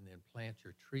and then plant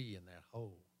your tree in that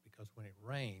hole, because when it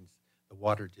rains, the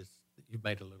water you've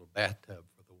made a little bathtub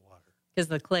for the water. Because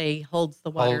the clay holds the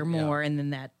water more, and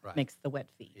then that makes the wet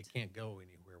feet. It can't go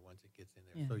anywhere once it gets in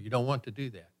there. So you don't want to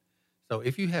do that. So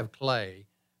if you have clay,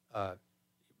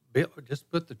 just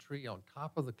put the tree on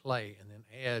top of the clay and then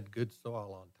add good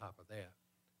soil on top of that.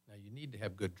 Now, you need to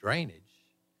have good drainage.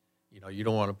 You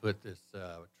don't want to put this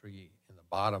tree in the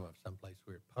bottom of someplace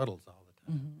where it puddles all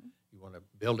the time. You want to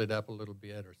build it up a little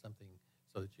bit or something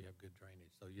so that you have good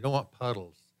drainage. So you don't want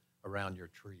puddles around your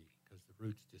tree, because the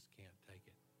roots just can't take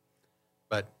it.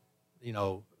 But,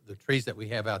 the trees that we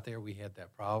have out there, we had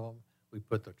that problem. We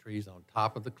put the trees on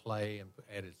top of the clay and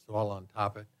added soil on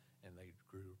top of it, and they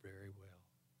grew very well.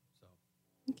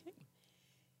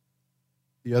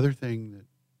 The other thing that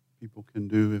people can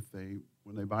do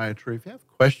when they buy a tree, if you have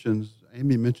questions,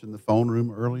 Amy mentioned the phone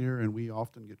room earlier, and we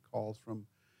often get calls from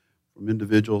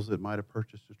individuals that might have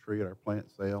purchased a tree at our plant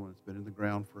sale, and it's been in the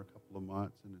ground for a couple of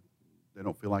months, and they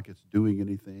don't feel like it's doing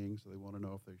anything, so they want to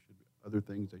know if there should be other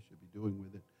things they should be doing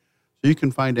with it. So you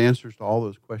can find answers to all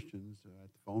those questions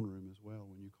at the phone room as well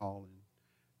when you call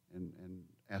in and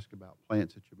ask about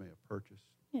plants that you may have purchased.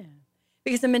 Yeah.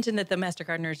 Because I mentioned that the Master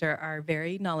Gardeners are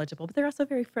very knowledgeable, but they're also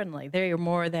very friendly. They are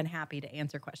more than happy to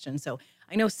answer questions. So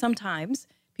I know sometimes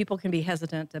people can be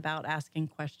hesitant about asking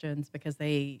questions because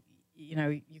they, you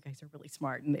guys are really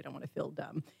smart and they don't want to feel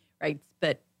dumb, right?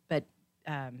 But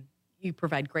you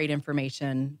provide great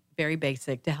information, very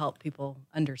basic, to help people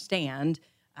understand,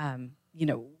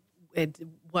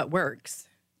 what works,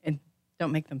 and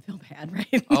don't make them feel bad,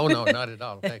 right? Oh, no, not at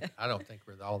all. In fact, I don't think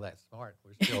we're all that smart.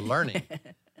 We're still learning.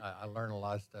 I learn a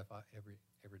lot of stuff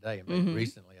every day. In fact,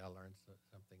 recently I learned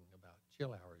something about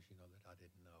chill hours, that I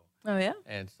didn't know. Oh, yeah?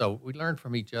 And so we learn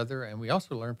from each other, and we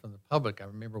also learn from the public. I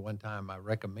remember one time I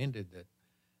recommended that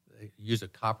they use a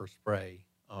copper spray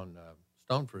on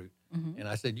stone fruit, and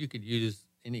I said you could use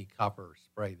any copper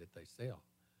spray that they sell.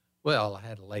 Well, I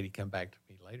had a lady come back to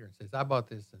me later and says, I bought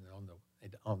this, and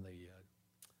on the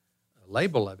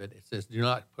label of it, it says, do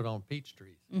not put on peach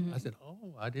trees. I said,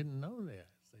 oh, I didn't know that.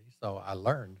 See, so I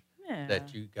learned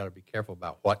that you got to be careful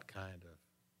about what kind of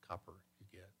copper you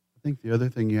get. I think the other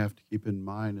thing you have to keep in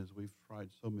mind is we've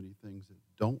tried so many things that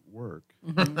don't work.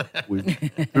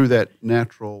 Through that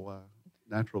natural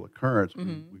occurrence,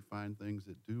 we find things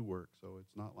that do work. So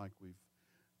it's not like we've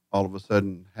all of a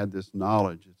sudden had this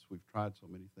knowledge. We've tried so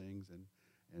many things,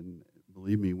 and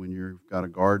believe me, when you've got a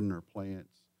garden or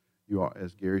plants,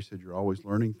 as Gary said, you're always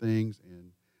learning things,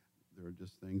 and there are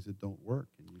just things that don't work,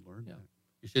 and you learn that.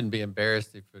 You shouldn't be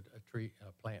embarrassed if a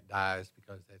plant dies,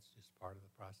 because that's just part of the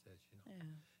process.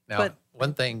 Now,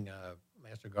 one thing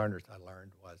Master Gardeners I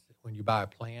learned was that when you buy a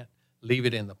plant, leave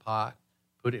it in the pot,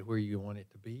 put it where you want it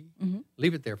to be,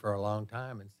 leave it there for a long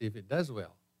time, and see if it does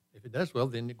well. If it does well,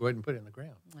 then you go ahead and put it in the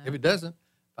ground. If it doesn't,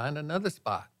 find another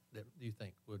spot that you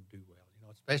think would do well.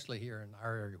 Especially here in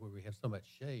our area where we have so much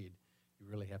shade, you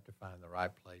really have to find the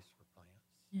right place for plants.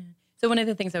 Yeah. So one of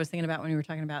the things I was thinking about when we were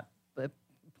talking about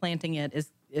planting it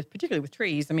is particularly with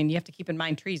trees. I mean, you have to keep in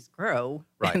mind trees grow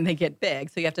and they get big,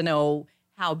 so you have to know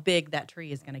how big that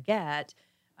tree is going to get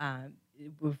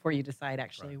before you decide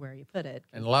actually where you put it.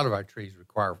 And a lot of our trees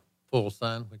require full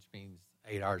sun, which means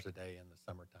 8 hours a day in the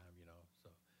summertime.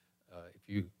 So if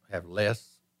you have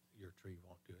less, your tree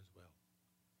won't do as well.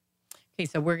 Okay,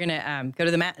 so we're going to go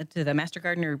to the Master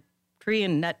Gardener fruit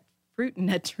and nut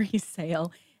tree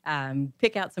sale.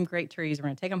 Pick out some great trees. We're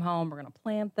going to take them home. We're going to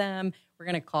plant them. We're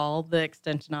going to call the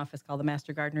extension office, call the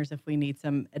Master Gardeners if we need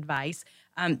some advice.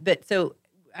 We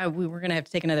were going to have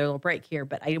to take another little break here,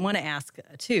 but I want to ask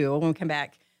too when we come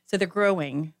back. So the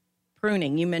growing,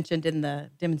 pruning, you mentioned in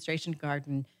the demonstration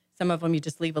garden, some of them you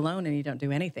just leave alone and you don't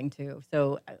do anything to.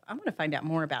 So I want to find out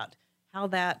more about how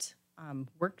that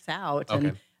works out.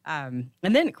 Okay. And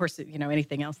then, of course,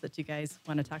 anything else that you guys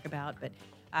want to talk about. But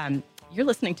you're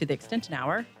listening to the Extension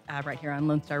Hour right here on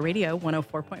Lone Star Radio,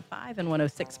 104.5 and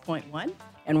 106.1,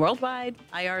 and worldwide,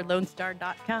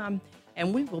 irlonestar.com.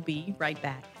 And we will be right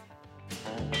back.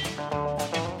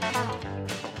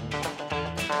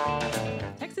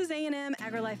 Texas A&M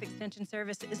AgriLife Extension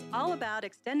Service is all about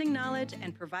extending knowledge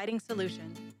and providing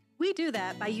solutions. We do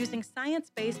that by using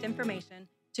science-based information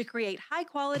to create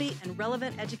high-quality and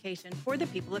relevant education for the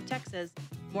people of Texas.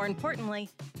 More importantly,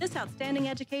 this outstanding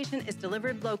education is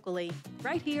delivered locally,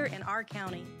 right here in our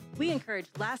county. We encourage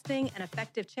lasting and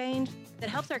effective change that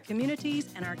helps our communities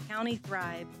and our county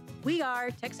thrive. We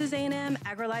are Texas A&M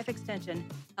AgriLife Extension,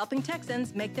 helping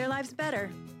Texans make their lives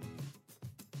better.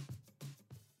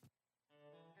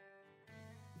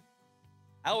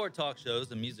 Our talk shows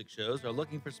and music shows are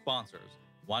looking for sponsors.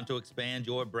 Want to expand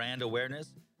your brand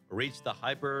awareness? Reach the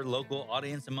hyper-local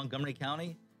audience in Montgomery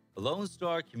County? Lone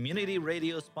Star Community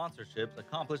Radio sponsorships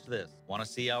accomplish this. Want to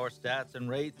see our stats and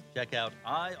rates? Check out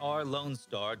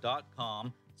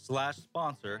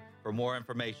irlonestar.com/sponsor for more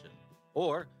information.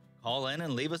 Or call in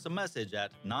and leave us a message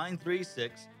at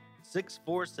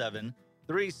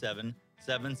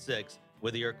 936-647-3776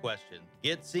 with your question.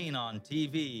 Get seen on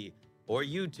TV or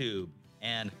YouTube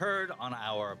and heard on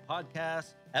our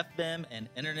podcast, FM, and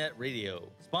internet radio.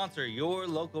 Sponsor your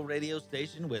local radio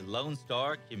station with Lone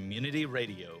Star Community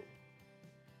Radio.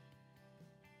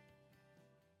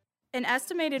 An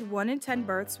estimated 1 in 10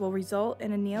 births will result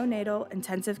in a neonatal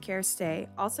intensive care stay,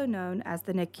 also known as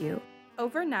the NICU.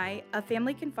 Overnight, a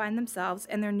family can find themselves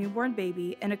and their newborn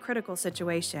baby in a critical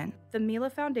situation. The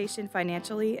Mila Foundation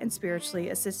financially and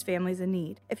spiritually assists families in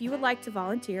need. If you would like to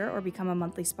volunteer or become a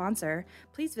monthly sponsor,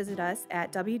 please visit us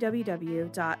at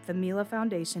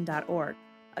www.themilafoundation.org.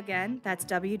 Again, that's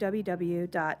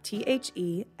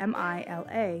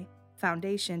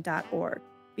www.themilafoundation.org,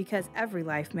 because every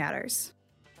life matters.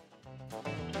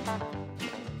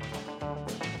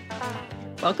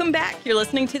 Welcome back. You're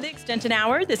listening to the Extension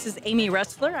Hour. This is Amy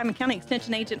Rustler. I'm a county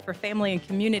extension agent for family and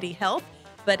community health.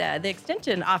 But the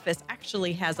Extension office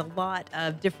actually has a lot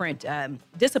of different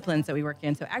disciplines that we work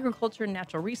in. So agriculture and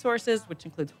natural resources, which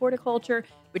includes horticulture,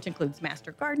 which includes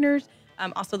master gardeners,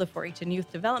 also the 4-H and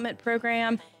youth development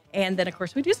program. And then, of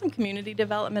course, we do some community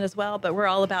development as well, but we're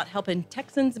all about helping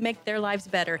Texans make their lives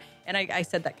better. And I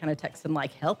said that kind of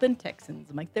Texan-like, helping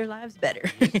Texans make their lives better.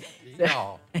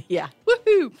 So, yeah,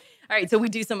 woohoo! All right, so we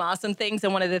do some awesome things,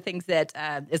 and one of the things that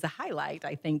is a highlight,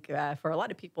 I think, for a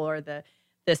lot of people are the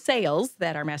sales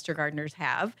that our master gardeners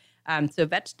have. So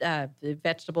the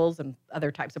vegetables and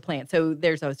other types of plants. So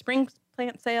there's a spring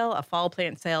plant sale, a fall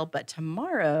plant sale, but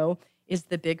tomorrow is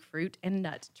the big fruit and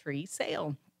nut tree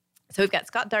sale. So we've got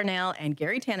Scott Darnell and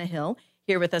Gary Tannehill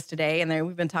here with us today, and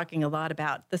we've been talking a lot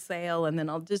about the sale, and then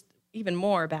I'll just even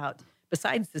more about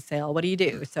besides the sale, what do you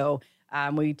do? So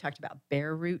we talked about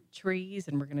bare root trees,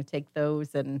 and we're going to take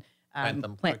those and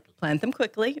plant them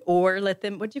quickly, or let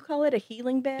them. What do you call it? A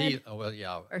healing bed? Or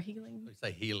healing. We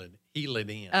say heal it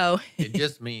in. Oh, it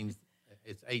just means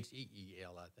it's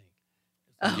HEEL, I think.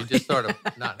 So you just sort of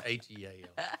not HEAL.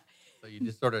 So you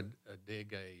just sort of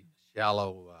dig a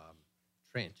shallow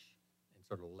trench and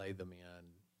sort of lay them in,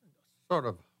 sort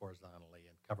of horizontally,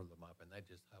 and cover them up, and that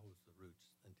just holds the roots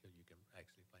until you can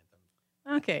actually plant them.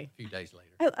 Okay. A few days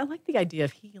later. I like the idea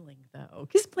of healing, though,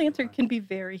 because plants can be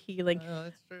very healing. Oh,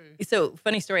 that's true. So,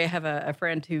 funny story, I have a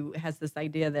friend who has this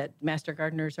idea that master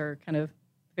gardeners are kind of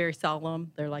very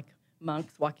solemn. They're like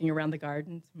monks walking around the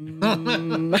gardens.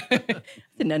 I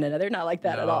said, no, they're not like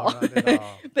that at all. Not at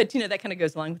all. But, that kind of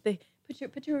goes along with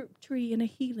put your tree in a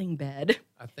healing bed.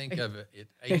 I think of it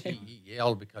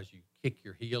HEEL because you kick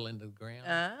your heel into the ground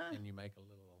and you make a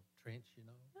little trench, Oh,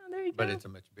 there you go. But it's a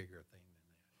much bigger thing.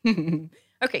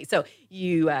 Okay, so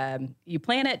you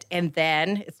plant it, and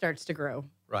then it starts to grow.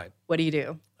 Right. What do you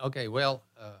do? Okay, well,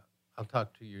 I'll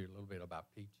talk to you a little bit about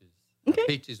peaches. Okay.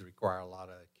 Peaches require a lot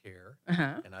of care,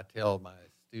 and I tell my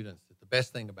students that the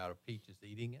best thing about a peach is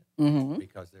eating it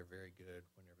because they're very good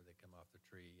whenever they come off the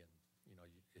tree, and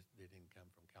they didn't come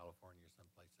from California or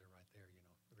someplace. They're right there,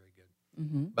 very good.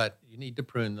 But you need to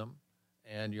prune them,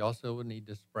 and you also would need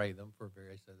to spray them for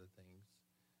various other things.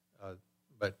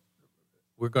 But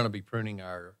we're going to be pruning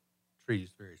our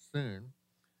trees very soon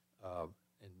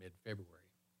in mid-February.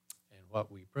 And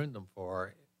what we prune them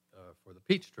for the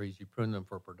peach trees, you prune them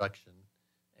for production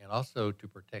and also to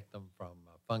protect them from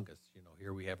fungus.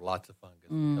 Here we have lots of fungus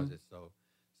because it's so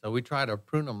we try to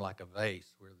prune them like a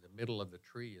vase where the middle of the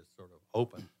tree is sort of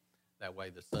open. That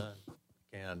way the sun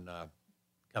can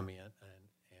come in and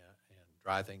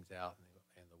dry things out,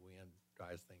 and the wind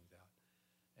dries things out.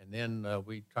 And then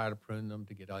we try to prune them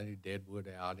to get any dead wood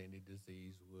out, any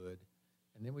diseased wood.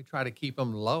 And then we try to keep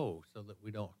them low so that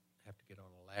we don't have to get on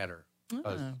a ladder.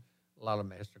 Because a lot of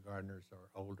master gardeners are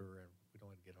older, and we don't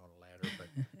want to get on a ladder. But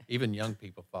even young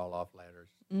people fall off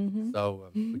ladders. So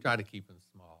we try to keep them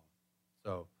small.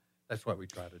 So that's what we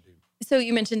try to do. So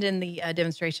you mentioned in the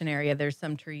demonstration area, there's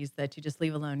some trees that you just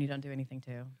leave alone. You don't do anything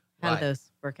to. How do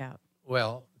those work out?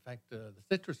 Well, in fact, the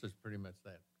citrus is pretty much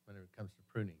that when it comes to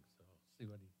pruning. So see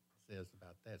what he says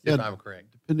about that. See if I'm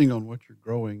correct. Depending on what you're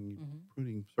growing,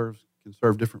 pruning can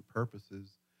serve different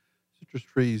purposes. Citrus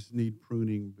trees need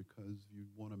pruning because you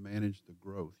want to manage the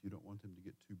growth. You don't want them to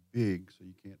get too big, so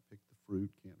you can't pick the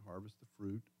fruit, can't harvest the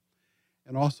fruit.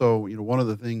 And also, one of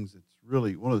the things that's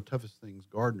really one of the toughest things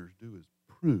gardeners do is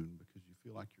prune, because you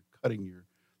feel like you're cutting the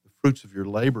fruits of your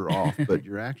labor off, but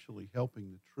you're actually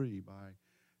helping the tree by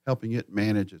helping it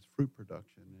manage its fruit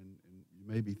production. And you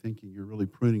may be thinking you're really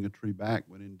pruning a tree back,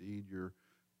 when indeed you're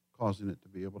causing it to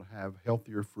be able to have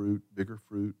healthier fruit, bigger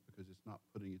fruit, because it's not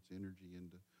putting its energy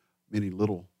into many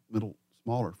little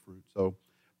smaller fruit. So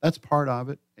that's part of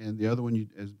it. And the other one,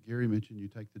 as Gary mentioned, you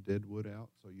take the dead wood out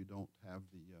so you don't have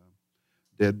the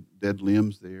dead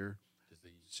limbs there.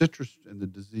 Citrus and the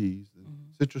disease. The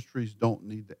citrus trees don't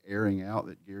need the airing out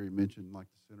that Gary mentioned, like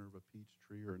the center of a peach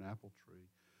tree or an apple tree.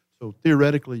 So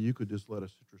theoretically, you could just let a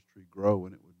citrus tree grow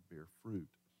and it would bear fruit.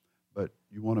 But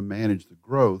you want to manage the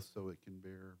growth so it can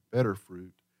bear better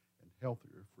fruit and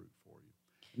healthier fruit for you.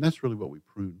 And that's really what we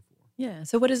prune for. Yeah.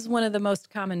 So what is one of the most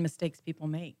common mistakes people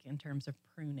make in terms of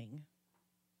pruning?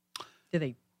 Do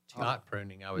they not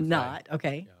pruning, I would say. Not,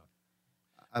 okay.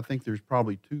 I think there's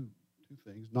probably two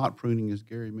things. Not pruning, as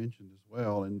Gary mentioned as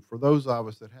well. And for those of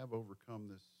us that have overcome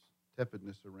this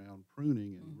tepidness around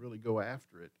pruning and really go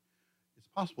after it, it's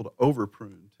possible to over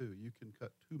prune too. You can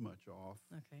cut too much off.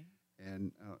 Okay.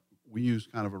 And we use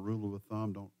kind of a rule of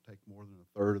thumb: don't take more than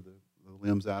a third of the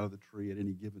limbs out of the tree at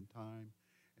any given time.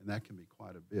 And that can be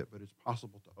quite a bit, but it's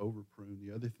possible to over prune.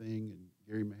 The other thing, and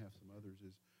Gary may have some others,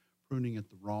 is pruning at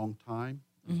the wrong time.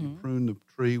 If you prune the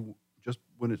tree just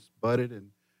when it's budded and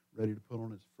ready to put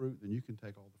on its fruit, then you can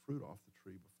take all the fruit off the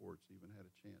tree before it's even had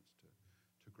a chance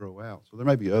to grow out. So there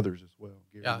may be others as well.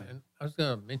 Gary, And I was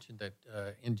going to mention that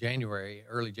in January,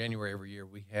 early January every year,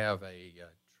 we have a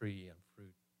tree and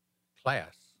fruit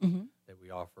class that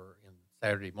we offer in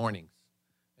Saturday mornings.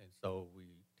 And so we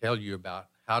tell you about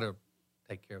how to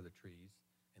take care of the trees,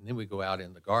 and then we go out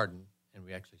in the garden and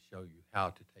we actually show you how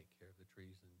to take care of the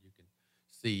trees, and you can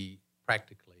see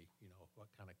practically, what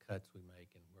kind of cuts we make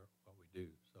and what we do.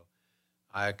 So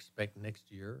I expect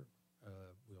next year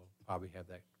we'll probably have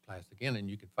that class again, and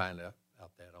you can find out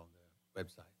that on the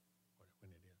website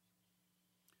when it is.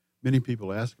 Many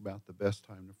people ask about the best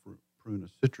time to prune a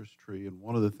citrus tree, and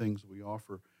one of the things we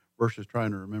offer versus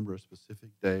trying to remember a specific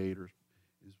date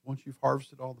is once you've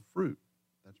harvested all the fruit.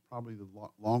 That's probably the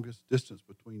longest distance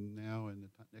between now and the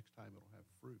next time it'll have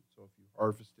fruit. So if you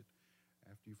harvest it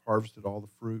after you've harvested all the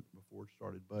fruit before it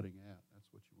started budding out, that's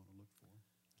what you want to look for.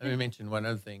 Let me mention one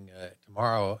other thing.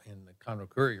 Tomorrow in the Conroe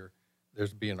Courier,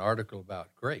 there's be an article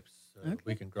about grapes.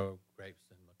 We can grow grapes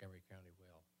in Montgomery County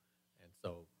well. And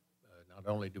so not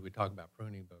only do we talk about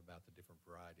pruning, but about the different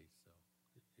varieties. So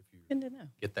if you Good to know.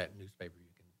 get that newspaper, you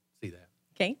can see that.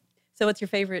 Okay. So what's your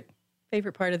favorite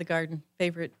part of the garden,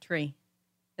 favorite tree,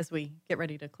 as we get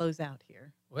ready to close out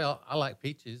here? Well, I like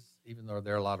peaches, even though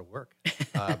they're a lot of work,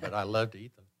 but I love to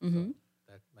eat them. So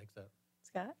that makes up.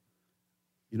 Scott?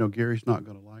 Gary's not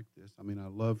going to like this. I mean, I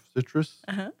love citrus,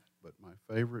 but my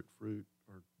favorite fruit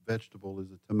or vegetable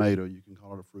is a tomato. You can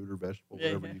call it a fruit or vegetable,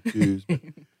 whatever you choose. But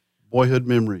boyhood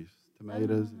memories,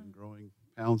 tomatoes, and growing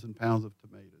pounds and pounds of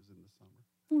tomatoes in the summer.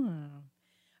 Wow.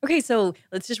 Okay, so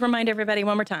let's just remind everybody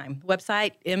one more time.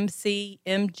 Website,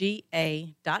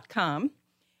 mcmga.com.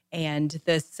 And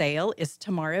the sale is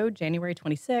tomorrow, January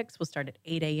 26th. We'll start at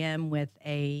 8 a.m. with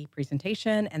a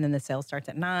presentation, and then the sale starts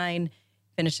at 9,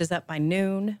 finishes up by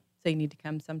noon. So you need to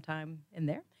come sometime in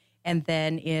there. And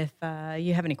then if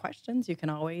you have any questions, you can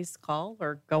always call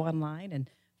or go online and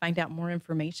find out more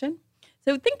information.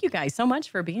 So thank you guys so much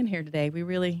for being here today. We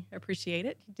really appreciate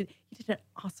it. You did an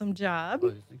awesome job.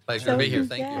 Well, it's a pleasure to be here.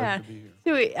 Thank you.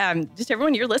 So just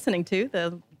everyone, you're listening to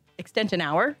the Extension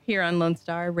Hour here on Lone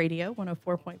Star Radio,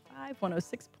 104.5,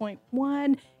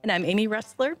 106.1. And I'm Amy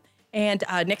Rustler. And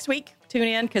next week, tune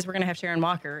in because we're going to have Sharon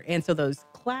Walker. And so those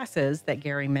classes that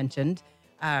Gary mentioned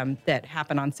that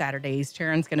happen on Saturdays,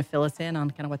 Sharon's going to fill us in on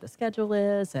kind of what the schedule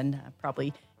is and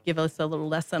probably give us a little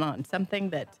lesson on something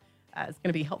that is going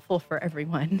to be helpful for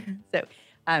everyone. So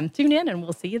tune in and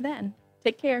we'll see you then.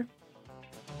 Take care.